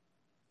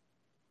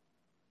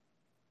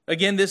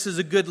 Again, this is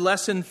a good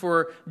lesson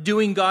for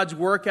doing God's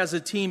work as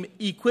a team,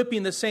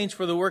 equipping the saints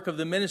for the work of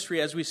the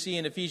ministry, as we see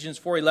in Ephesians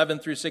 4:11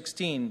 through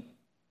 16.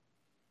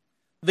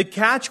 The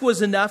catch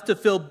was enough to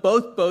fill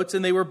both boats,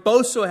 and they were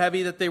both so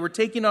heavy that they were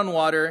taking on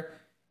water,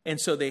 and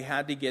so they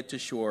had to get to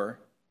shore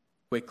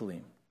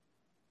quickly.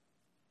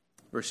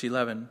 Verse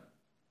 11.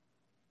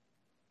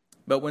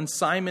 But when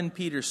Simon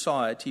Peter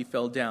saw it, he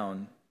fell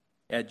down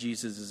at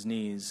Jesus'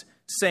 knees,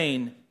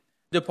 saying,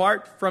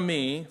 "Depart from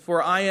me,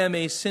 for I am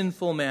a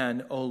sinful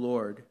man, O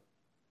Lord."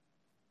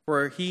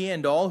 For he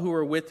and all who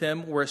were with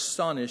him were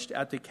astonished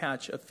at the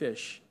catch of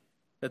fish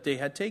that they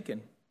had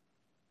taken.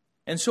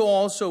 And so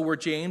also were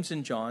James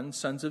and John,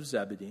 sons of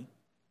Zebedee,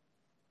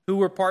 who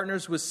were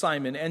partners with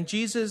Simon. And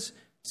Jesus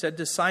said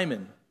to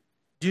Simon,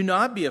 "Do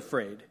not be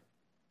afraid.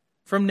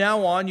 From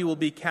now on you will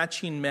be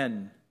catching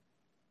men."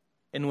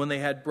 And when they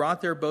had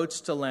brought their boats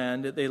to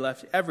land, they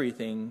left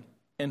everything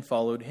and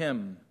followed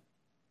him.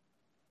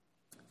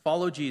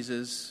 Follow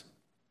Jesus,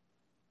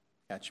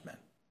 catch men.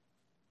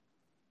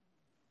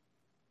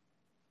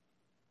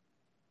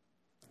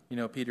 You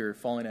know, Peter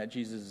falling at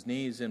Jesus'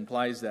 knees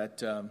implies that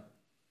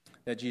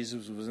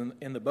Jesus was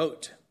in the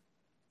boat.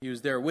 He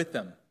was there with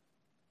them.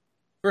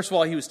 First of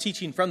all, he was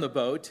teaching from the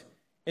boat.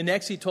 And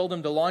next he told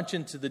them to launch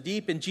into the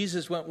deep, and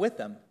Jesus went with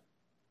them.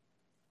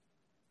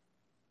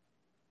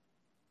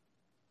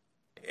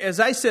 As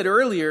I said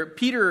earlier,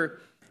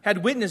 Peter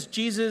had witnessed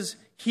Jesus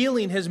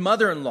healing his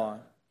mother-in-law,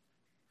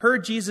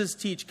 heard Jesus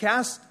teach,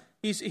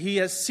 he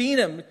has seen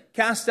him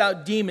cast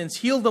out demons,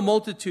 heal the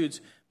multitudes,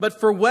 but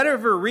for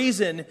whatever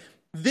reason,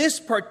 this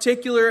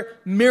particular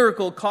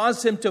miracle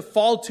caused him to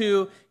fall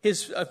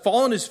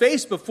on his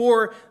face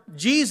before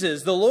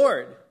Jesus, the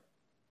Lord.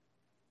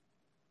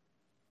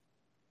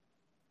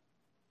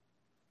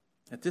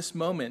 At this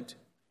moment,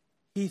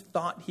 he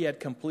thought he had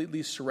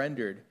completely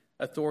surrendered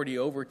authority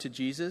over to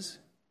Jesus,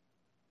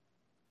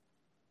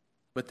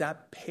 but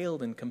that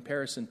paled in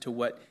comparison to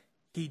what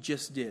he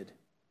just did.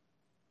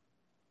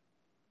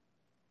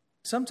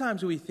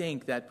 Sometimes we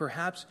think that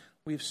perhaps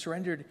we've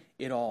surrendered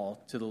it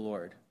all to the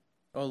Lord.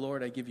 Oh,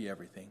 Lord, I give you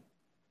everything.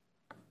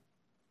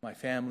 My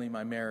family,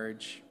 my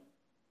marriage,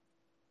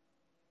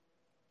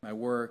 my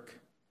work,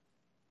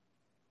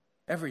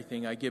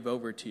 everything I give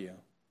over to you.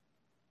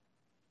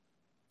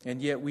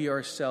 And yet we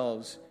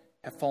ourselves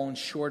have fallen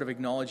short of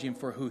acknowledging him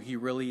for who he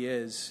really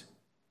is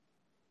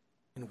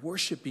and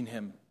worshiping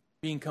him,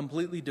 being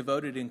completely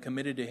devoted and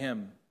committed to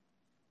him.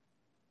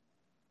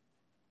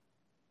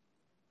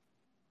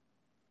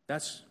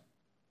 That's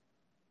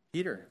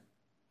Peter.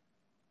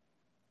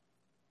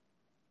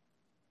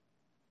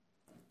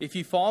 If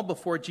you fall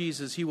before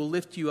Jesus, he will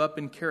lift you up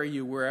and carry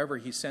you wherever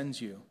he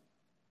sends you.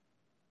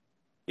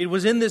 It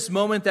was in this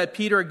moment that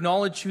Peter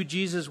acknowledged who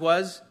Jesus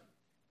was,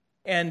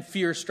 and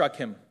fear struck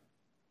him.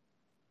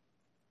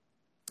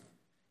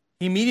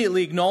 He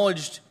immediately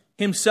acknowledged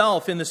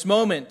himself in this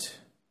moment,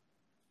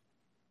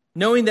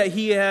 knowing that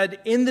he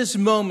had, in this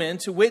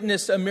moment,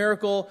 witnessed a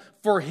miracle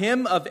for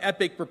him of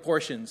epic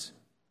proportions.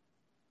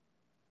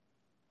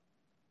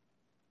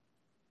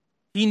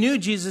 He knew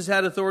Jesus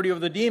had authority over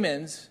the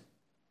demons.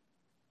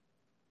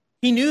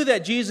 He knew that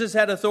Jesus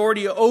had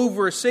authority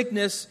over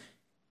sickness.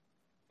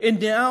 And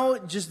now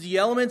just the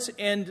elements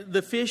and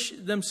the fish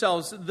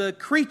themselves, the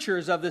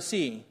creatures of the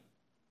sea.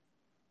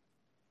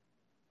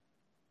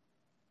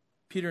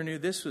 Peter knew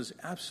this was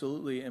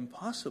absolutely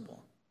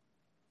impossible.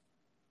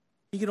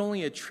 He could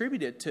only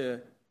attribute it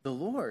to the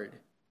Lord.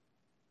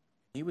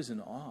 He was in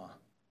awe.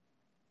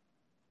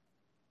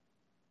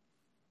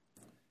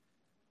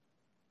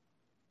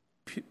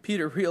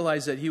 Peter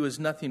realized that he was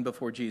nothing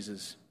before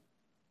Jesus.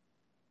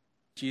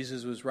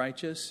 Jesus was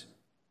righteous,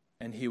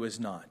 and he was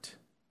not.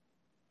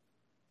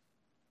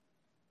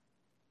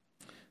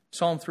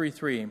 Psalm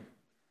 3:3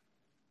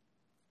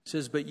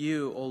 says, "But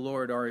you, O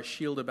Lord, are a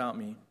shield about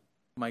me,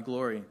 my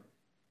glory,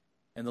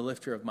 and the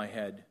lifter of my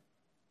head."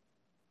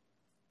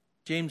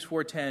 James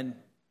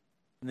 4:10,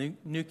 the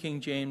New King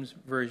James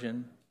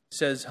Version,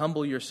 says,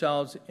 "Humble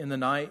yourselves in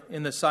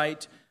the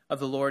sight of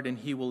the Lord, and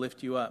he will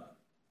lift you up."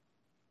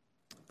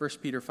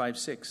 1 Peter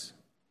 5:6,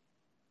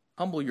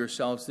 "Humble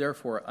yourselves,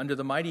 therefore, under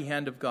the mighty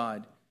hand of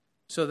God,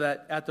 so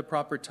that at the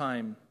proper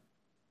time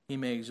he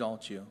may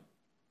exalt you."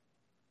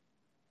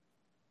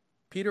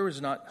 Peter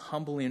was not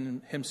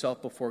humbling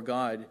himself before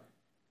God,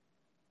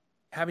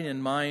 having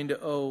in mind,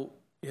 oh,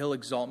 he'll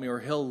exalt me or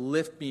he'll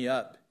lift me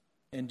up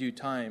in due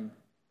time.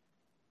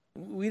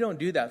 We don't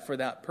do that for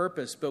that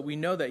purpose, but we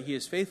know that he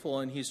is faithful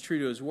and he's true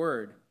to his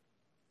word.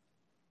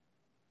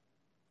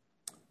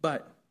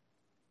 But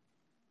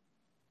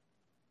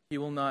he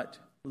will not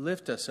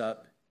lift us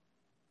up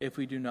if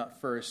we do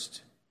not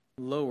first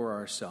lower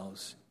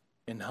ourselves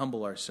and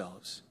humble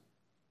ourselves.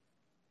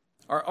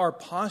 Our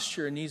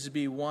posture needs to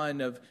be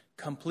one of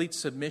complete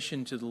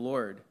submission to the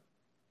Lord.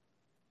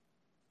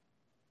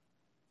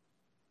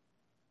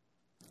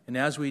 And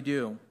as we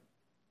do,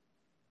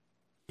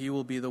 he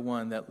will be the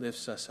one that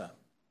lifts us up.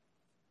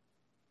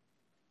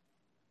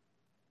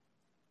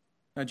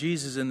 Now,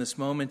 Jesus, in this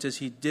moment, as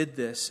he did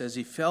this, as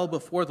he fell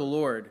before the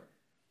Lord,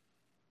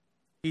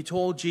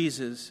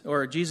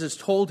 Jesus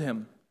told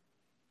him,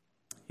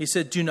 he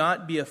said, "Do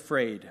not be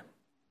afraid."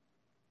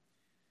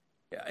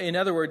 In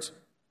other words,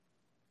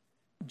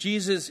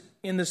 Jesus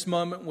in this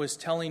moment was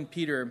telling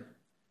Peter,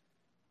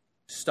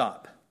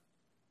 stop.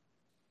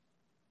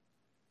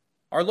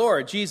 Our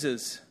Lord,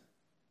 Jesus,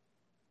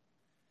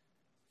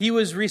 he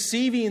was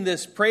receiving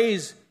this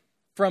praise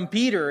from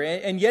Peter,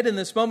 and yet in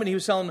this moment he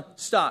was telling him,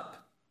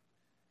 stop.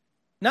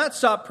 Not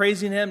stop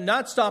praising him,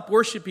 not stop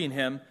worshiping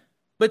him,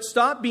 but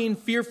stop being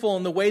fearful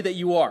in the way that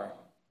you are.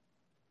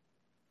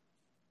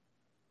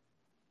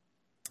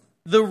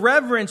 The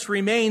reverence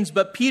remains,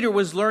 but Peter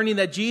was learning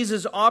that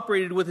Jesus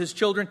operated with his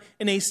children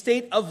in a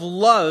state of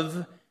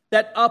love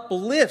that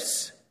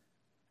uplifts,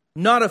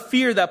 not a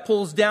fear that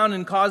pulls down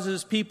and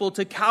causes people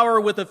to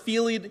cower with a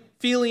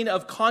feeling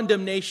of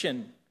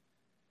condemnation.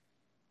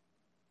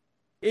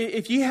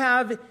 If you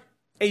have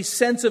a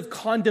sense of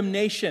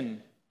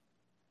condemnation,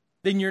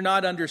 then you're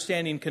not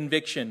understanding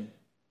conviction.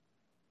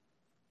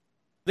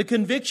 The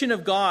conviction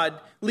of God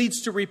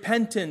leads to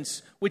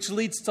repentance, which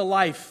leads to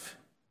life.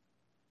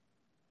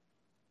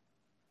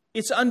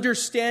 It's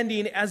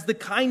understanding as the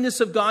kindness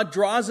of God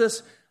draws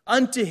us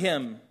unto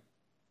him,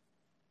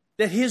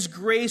 that his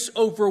grace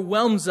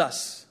overwhelms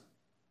us.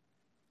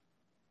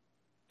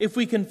 If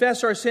we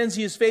confess our sins,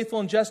 he is faithful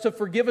and just to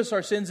forgive us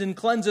our sins and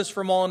cleanse us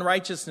from all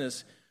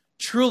unrighteousness.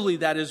 Truly,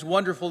 that is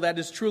wonderful. That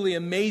is truly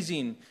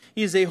amazing.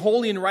 He is a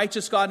holy and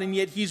righteous God, and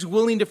yet he's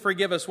willing to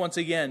forgive us once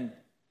again.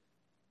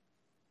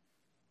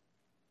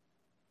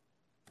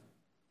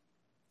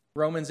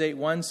 Romans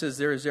 8:1 says,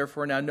 "There is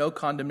therefore now no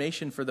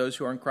condemnation for those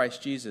who are in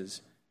Christ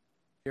Jesus."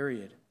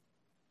 Period.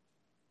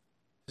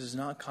 This is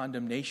not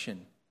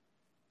condemnation,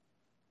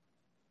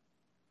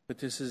 but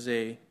this is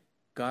a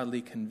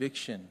godly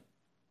conviction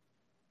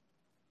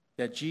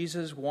that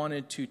Jesus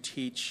wanted to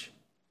teach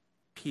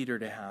Peter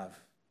to have.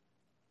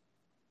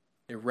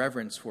 A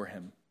reverence for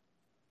him,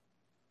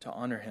 to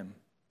honor him.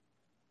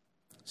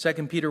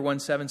 2 Peter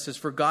 1:7 says,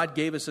 "For God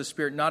gave us a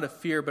spirit not of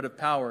fear, but of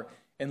power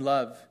and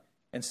love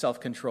and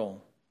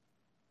self-control."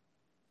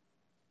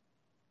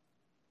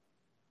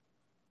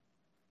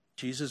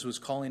 Jesus was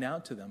calling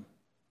out to them.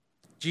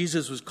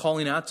 Jesus was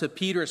calling out to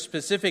Peter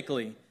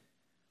specifically.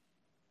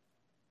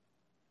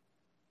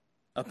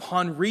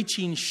 Upon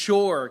reaching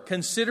shore,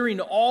 considering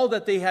all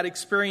that they had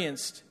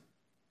experienced,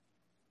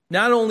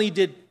 not only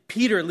did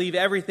Peter leave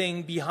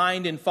everything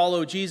behind and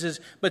follow Jesus,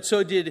 but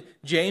so did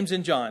James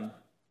and John.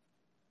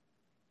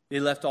 They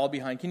left all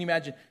behind. Can you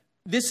imagine?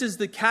 This is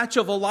the catch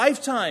of a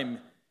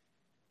lifetime.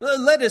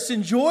 Let us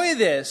enjoy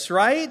this,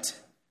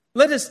 right?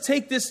 Let us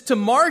take this to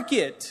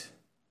market.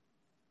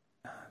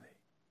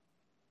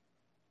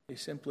 They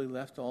simply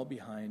left all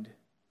behind.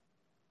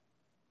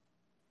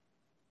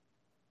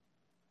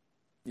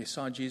 They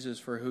saw Jesus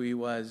for who he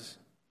was.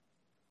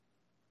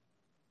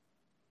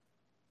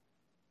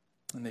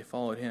 And they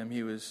followed him.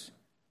 He was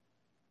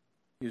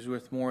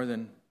worth more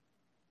than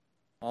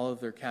all of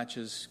their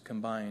catches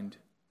combined.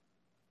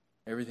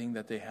 Everything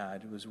that they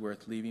had was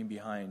worth leaving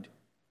behind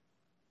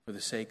for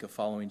the sake of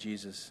following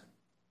Jesus.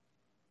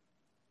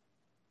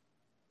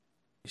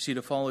 You see,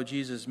 to follow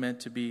Jesus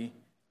meant to be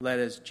led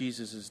as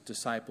Jesus'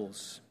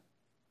 disciples.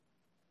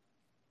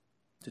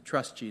 To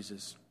trust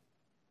Jesus,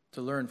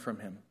 to learn from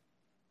him,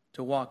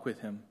 to walk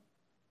with him,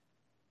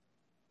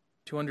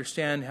 to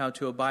understand how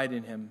to abide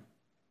in him.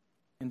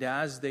 And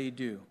as they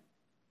do,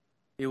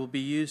 they will be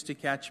used to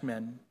catch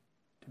men,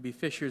 to be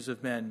fishers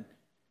of men,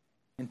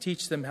 and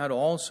teach them how to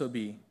also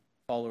be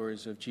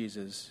followers of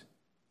Jesus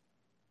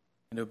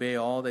and obey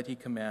all that he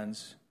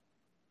commands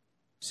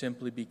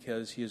simply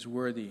because he is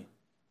worthy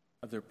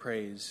of their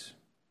praise.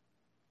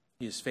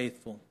 He is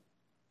faithful.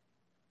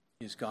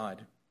 He is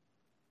God.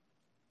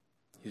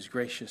 He is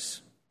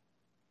gracious.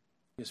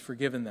 He has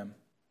forgiven them.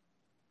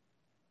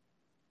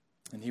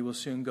 And he will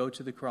soon go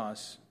to the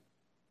cross,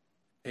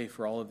 pay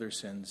for all of their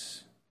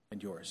sins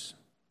and yours.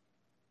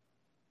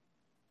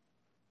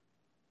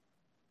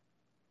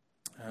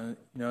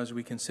 As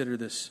we consider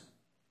this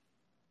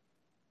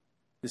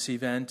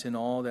event and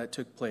all that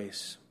took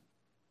place,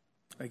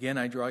 again,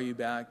 I draw you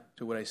back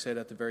to what I said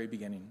at the very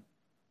beginning.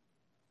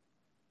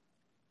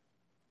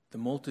 The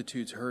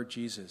multitudes heard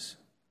Jesus.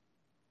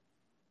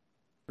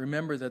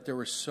 Remember that there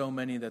were so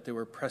many that they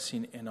were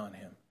pressing in on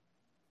him.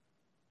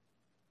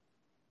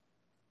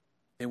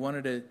 They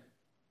wanted to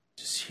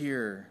just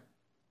hear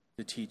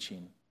the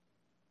teaching.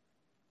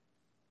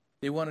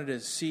 They wanted to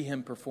see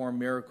him perform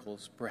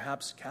miracles,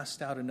 perhaps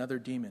cast out another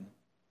demon.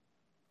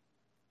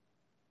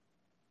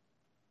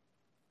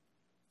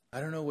 I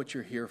don't know what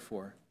you're here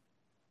for.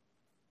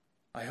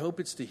 I hope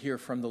it's to hear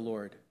from the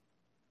Lord.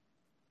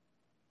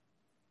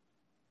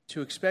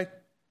 To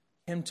expect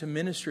him to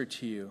minister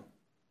to you.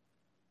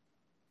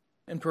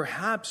 And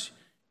perhaps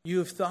you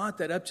have thought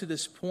that up to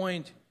this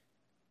point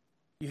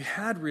you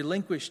had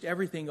relinquished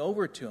everything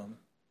over to him.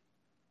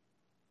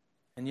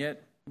 And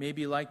yet,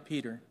 maybe like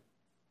Peter,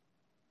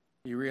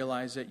 you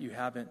realize that you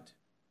haven't.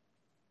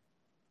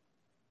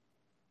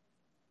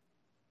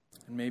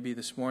 And maybe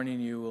this morning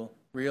you will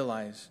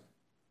realize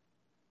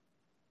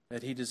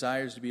that he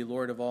desires to be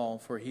Lord of all,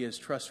 for he is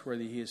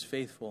trustworthy, he is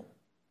faithful.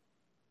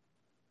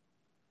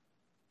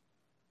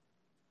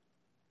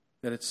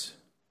 That it's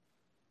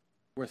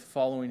worth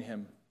following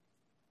him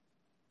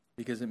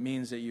because it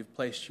means that you've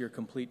placed your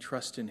complete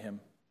trust in him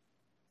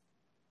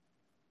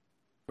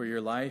for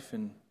your life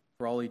and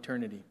for all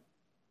eternity.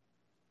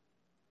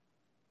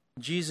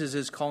 Jesus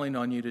is calling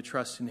on you to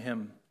trust in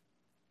him,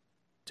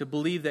 to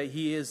believe that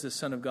he is the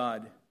Son of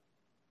God,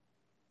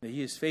 that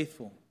he is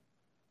faithful,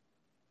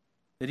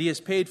 that he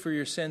has paid for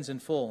your sins in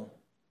full,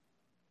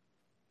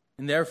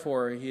 and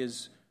therefore he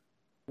is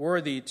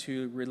worthy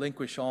to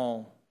relinquish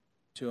all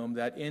to him,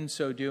 that in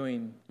so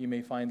doing you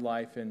may find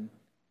life, and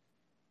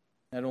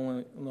not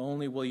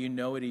only will you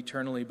know it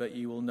eternally, but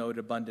you will know it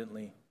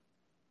abundantly,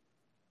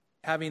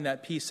 having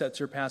that peace that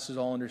surpasses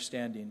all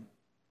understanding.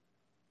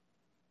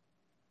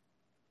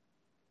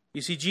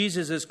 You see,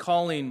 Jesus is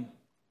calling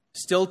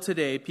still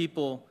today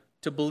people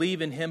to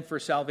believe in him for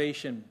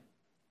salvation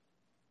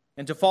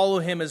and to follow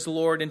him as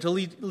Lord and to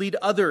lead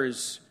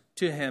others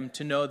to him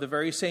to know the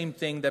very same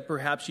thing that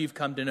perhaps you've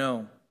come to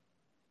know.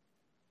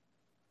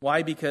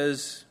 Why?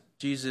 Because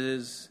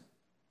Jesus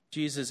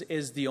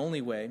is the only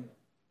way.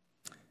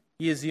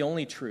 He is the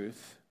only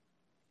truth.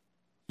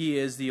 He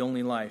is the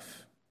only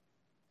life.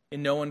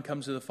 And no one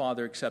comes to the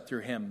Father except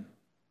through him.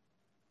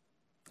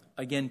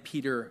 Again,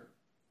 Peter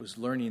was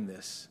learning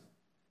this.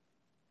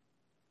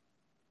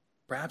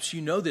 Perhaps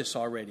you know this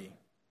already.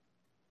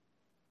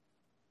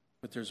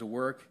 But there's a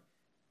work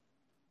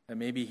that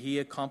maybe he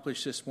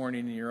accomplished this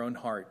morning in your own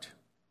heart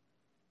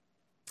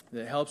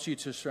that helps you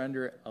to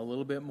surrender a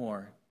little bit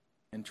more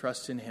and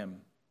trust in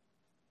him.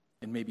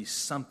 And maybe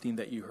something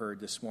that you heard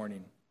this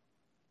morning.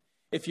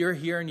 If you're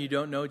here and you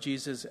don't know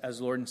Jesus as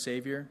Lord and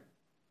Savior,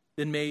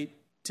 then may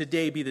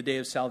today be the day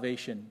of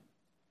salvation.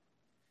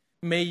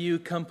 May you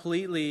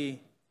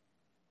completely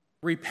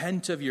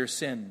repent of your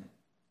sin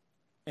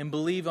and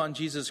believe on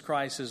Jesus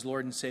Christ as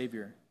Lord and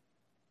Savior.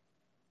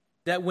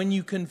 That when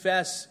you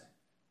confess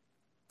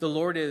the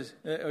Lord is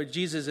or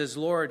Jesus as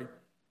Lord,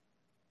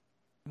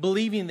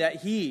 believing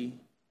that he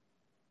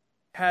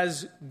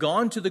has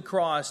gone to the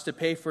cross to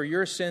pay for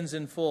your sins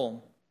in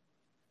full,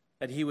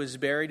 that he was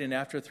buried and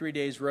after 3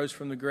 days rose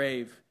from the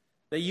grave,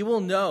 that you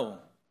will know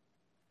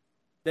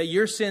that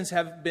your sins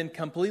have been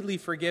completely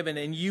forgiven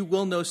and you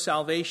will know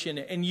salvation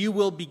and you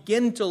will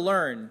begin to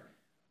learn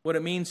what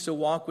it means to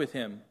walk with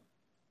him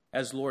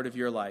as Lord of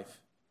your life.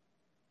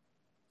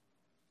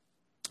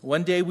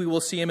 One day we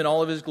will see him in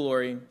all of his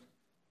glory,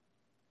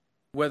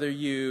 whether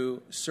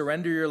you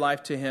surrender your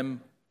life to him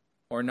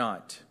or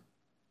not.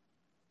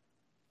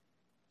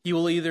 He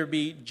will either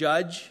be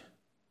judge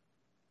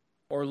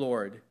or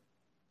Lord.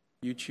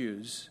 You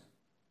choose.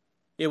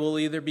 It will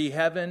either be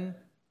heaven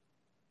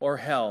or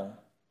hell.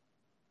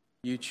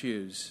 You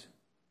choose.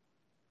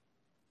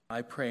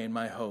 I pray and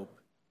my hope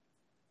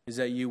is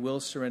that you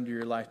will surrender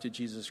your life to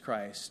Jesus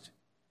Christ,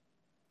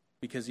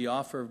 because the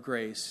offer of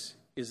grace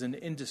is an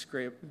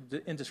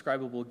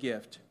indescribable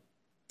gift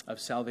of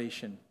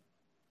salvation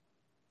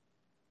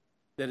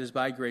that is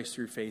by grace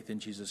through faith in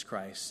Jesus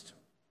Christ.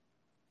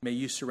 May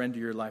you surrender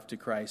your life to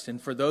Christ.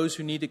 And for those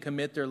who need to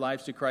commit their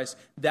lives to Christ,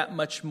 that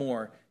much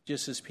more,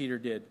 just as Peter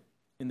did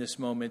in this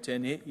moment.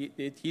 And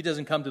he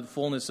doesn't come to the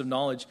fullness of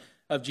knowledge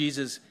of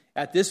Jesus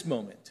at this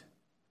moment.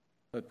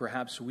 But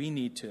perhaps we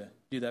need to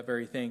do that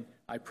very thing.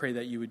 I pray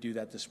that you would do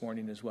that this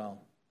morning as well.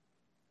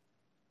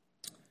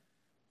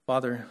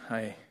 Father,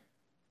 I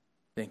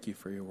thank you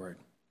for your word.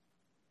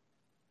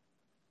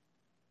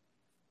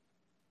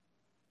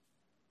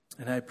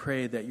 And I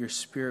pray that your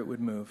Spirit would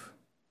move.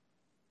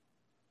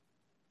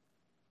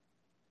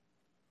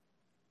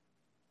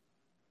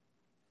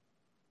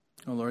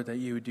 Oh, Lord, that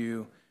you would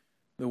do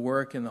the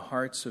work in the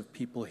hearts of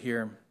people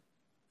here.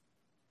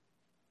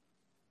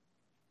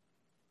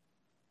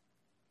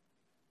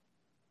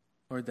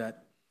 Lord,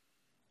 that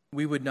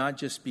we would not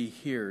just be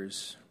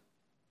hearers,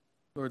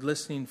 Lord,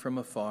 listening from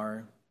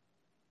afar,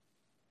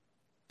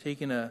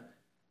 taking a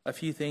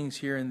few things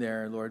here and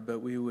there, Lord, but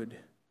we would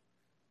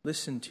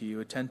listen to you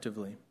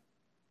attentively,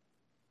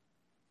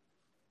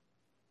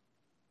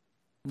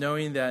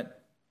 knowing that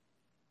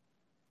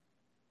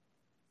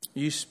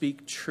you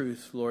speak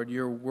truth, Lord.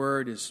 Your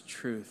word is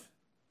truth.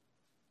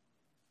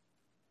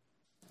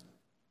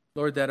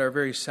 Lord, that our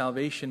very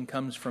salvation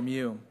comes from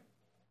you.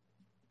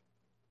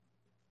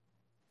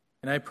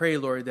 And I pray,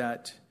 Lord,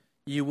 that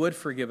you would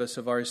forgive us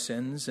of our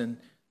sins, and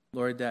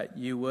Lord, that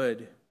you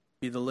would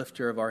be the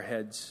lifter of our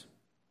heads.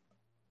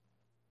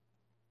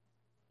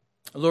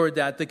 Lord,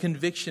 that the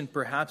conviction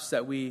perhaps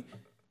that we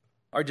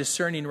are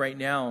discerning right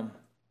now,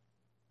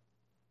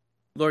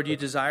 Lord, you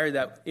desire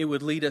that it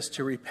would lead us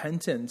to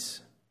repentance.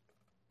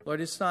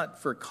 Lord, it's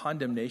not for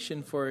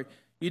condemnation, for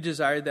you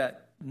desire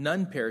that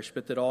none perish,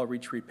 but that all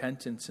reach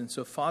repentance. And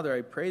so, Father,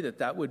 I pray that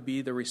that would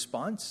be the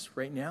response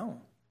right now,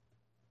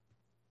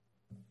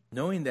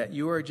 knowing that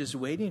you are just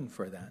waiting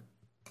for that.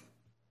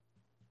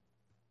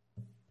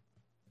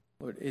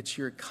 Lord, it's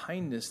your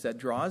kindness that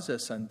draws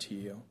us unto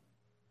you.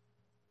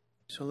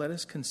 So let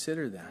us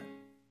consider that.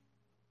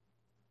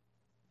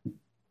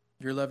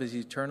 Your love is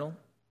eternal.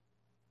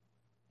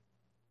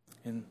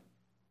 And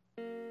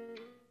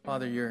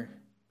Father, your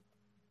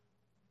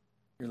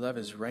love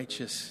is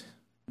righteous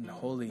and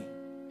holy.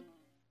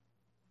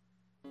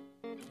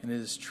 And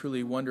it is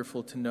truly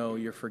wonderful to know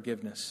your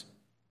forgiveness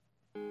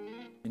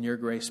and your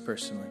grace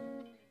personally.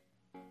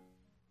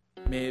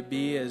 May it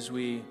be as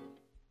we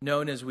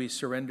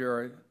surrender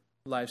our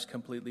lives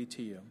completely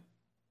to you.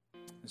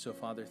 And so,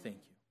 Father, thank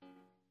you.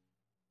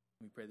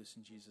 We pray this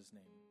in Jesus'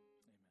 name.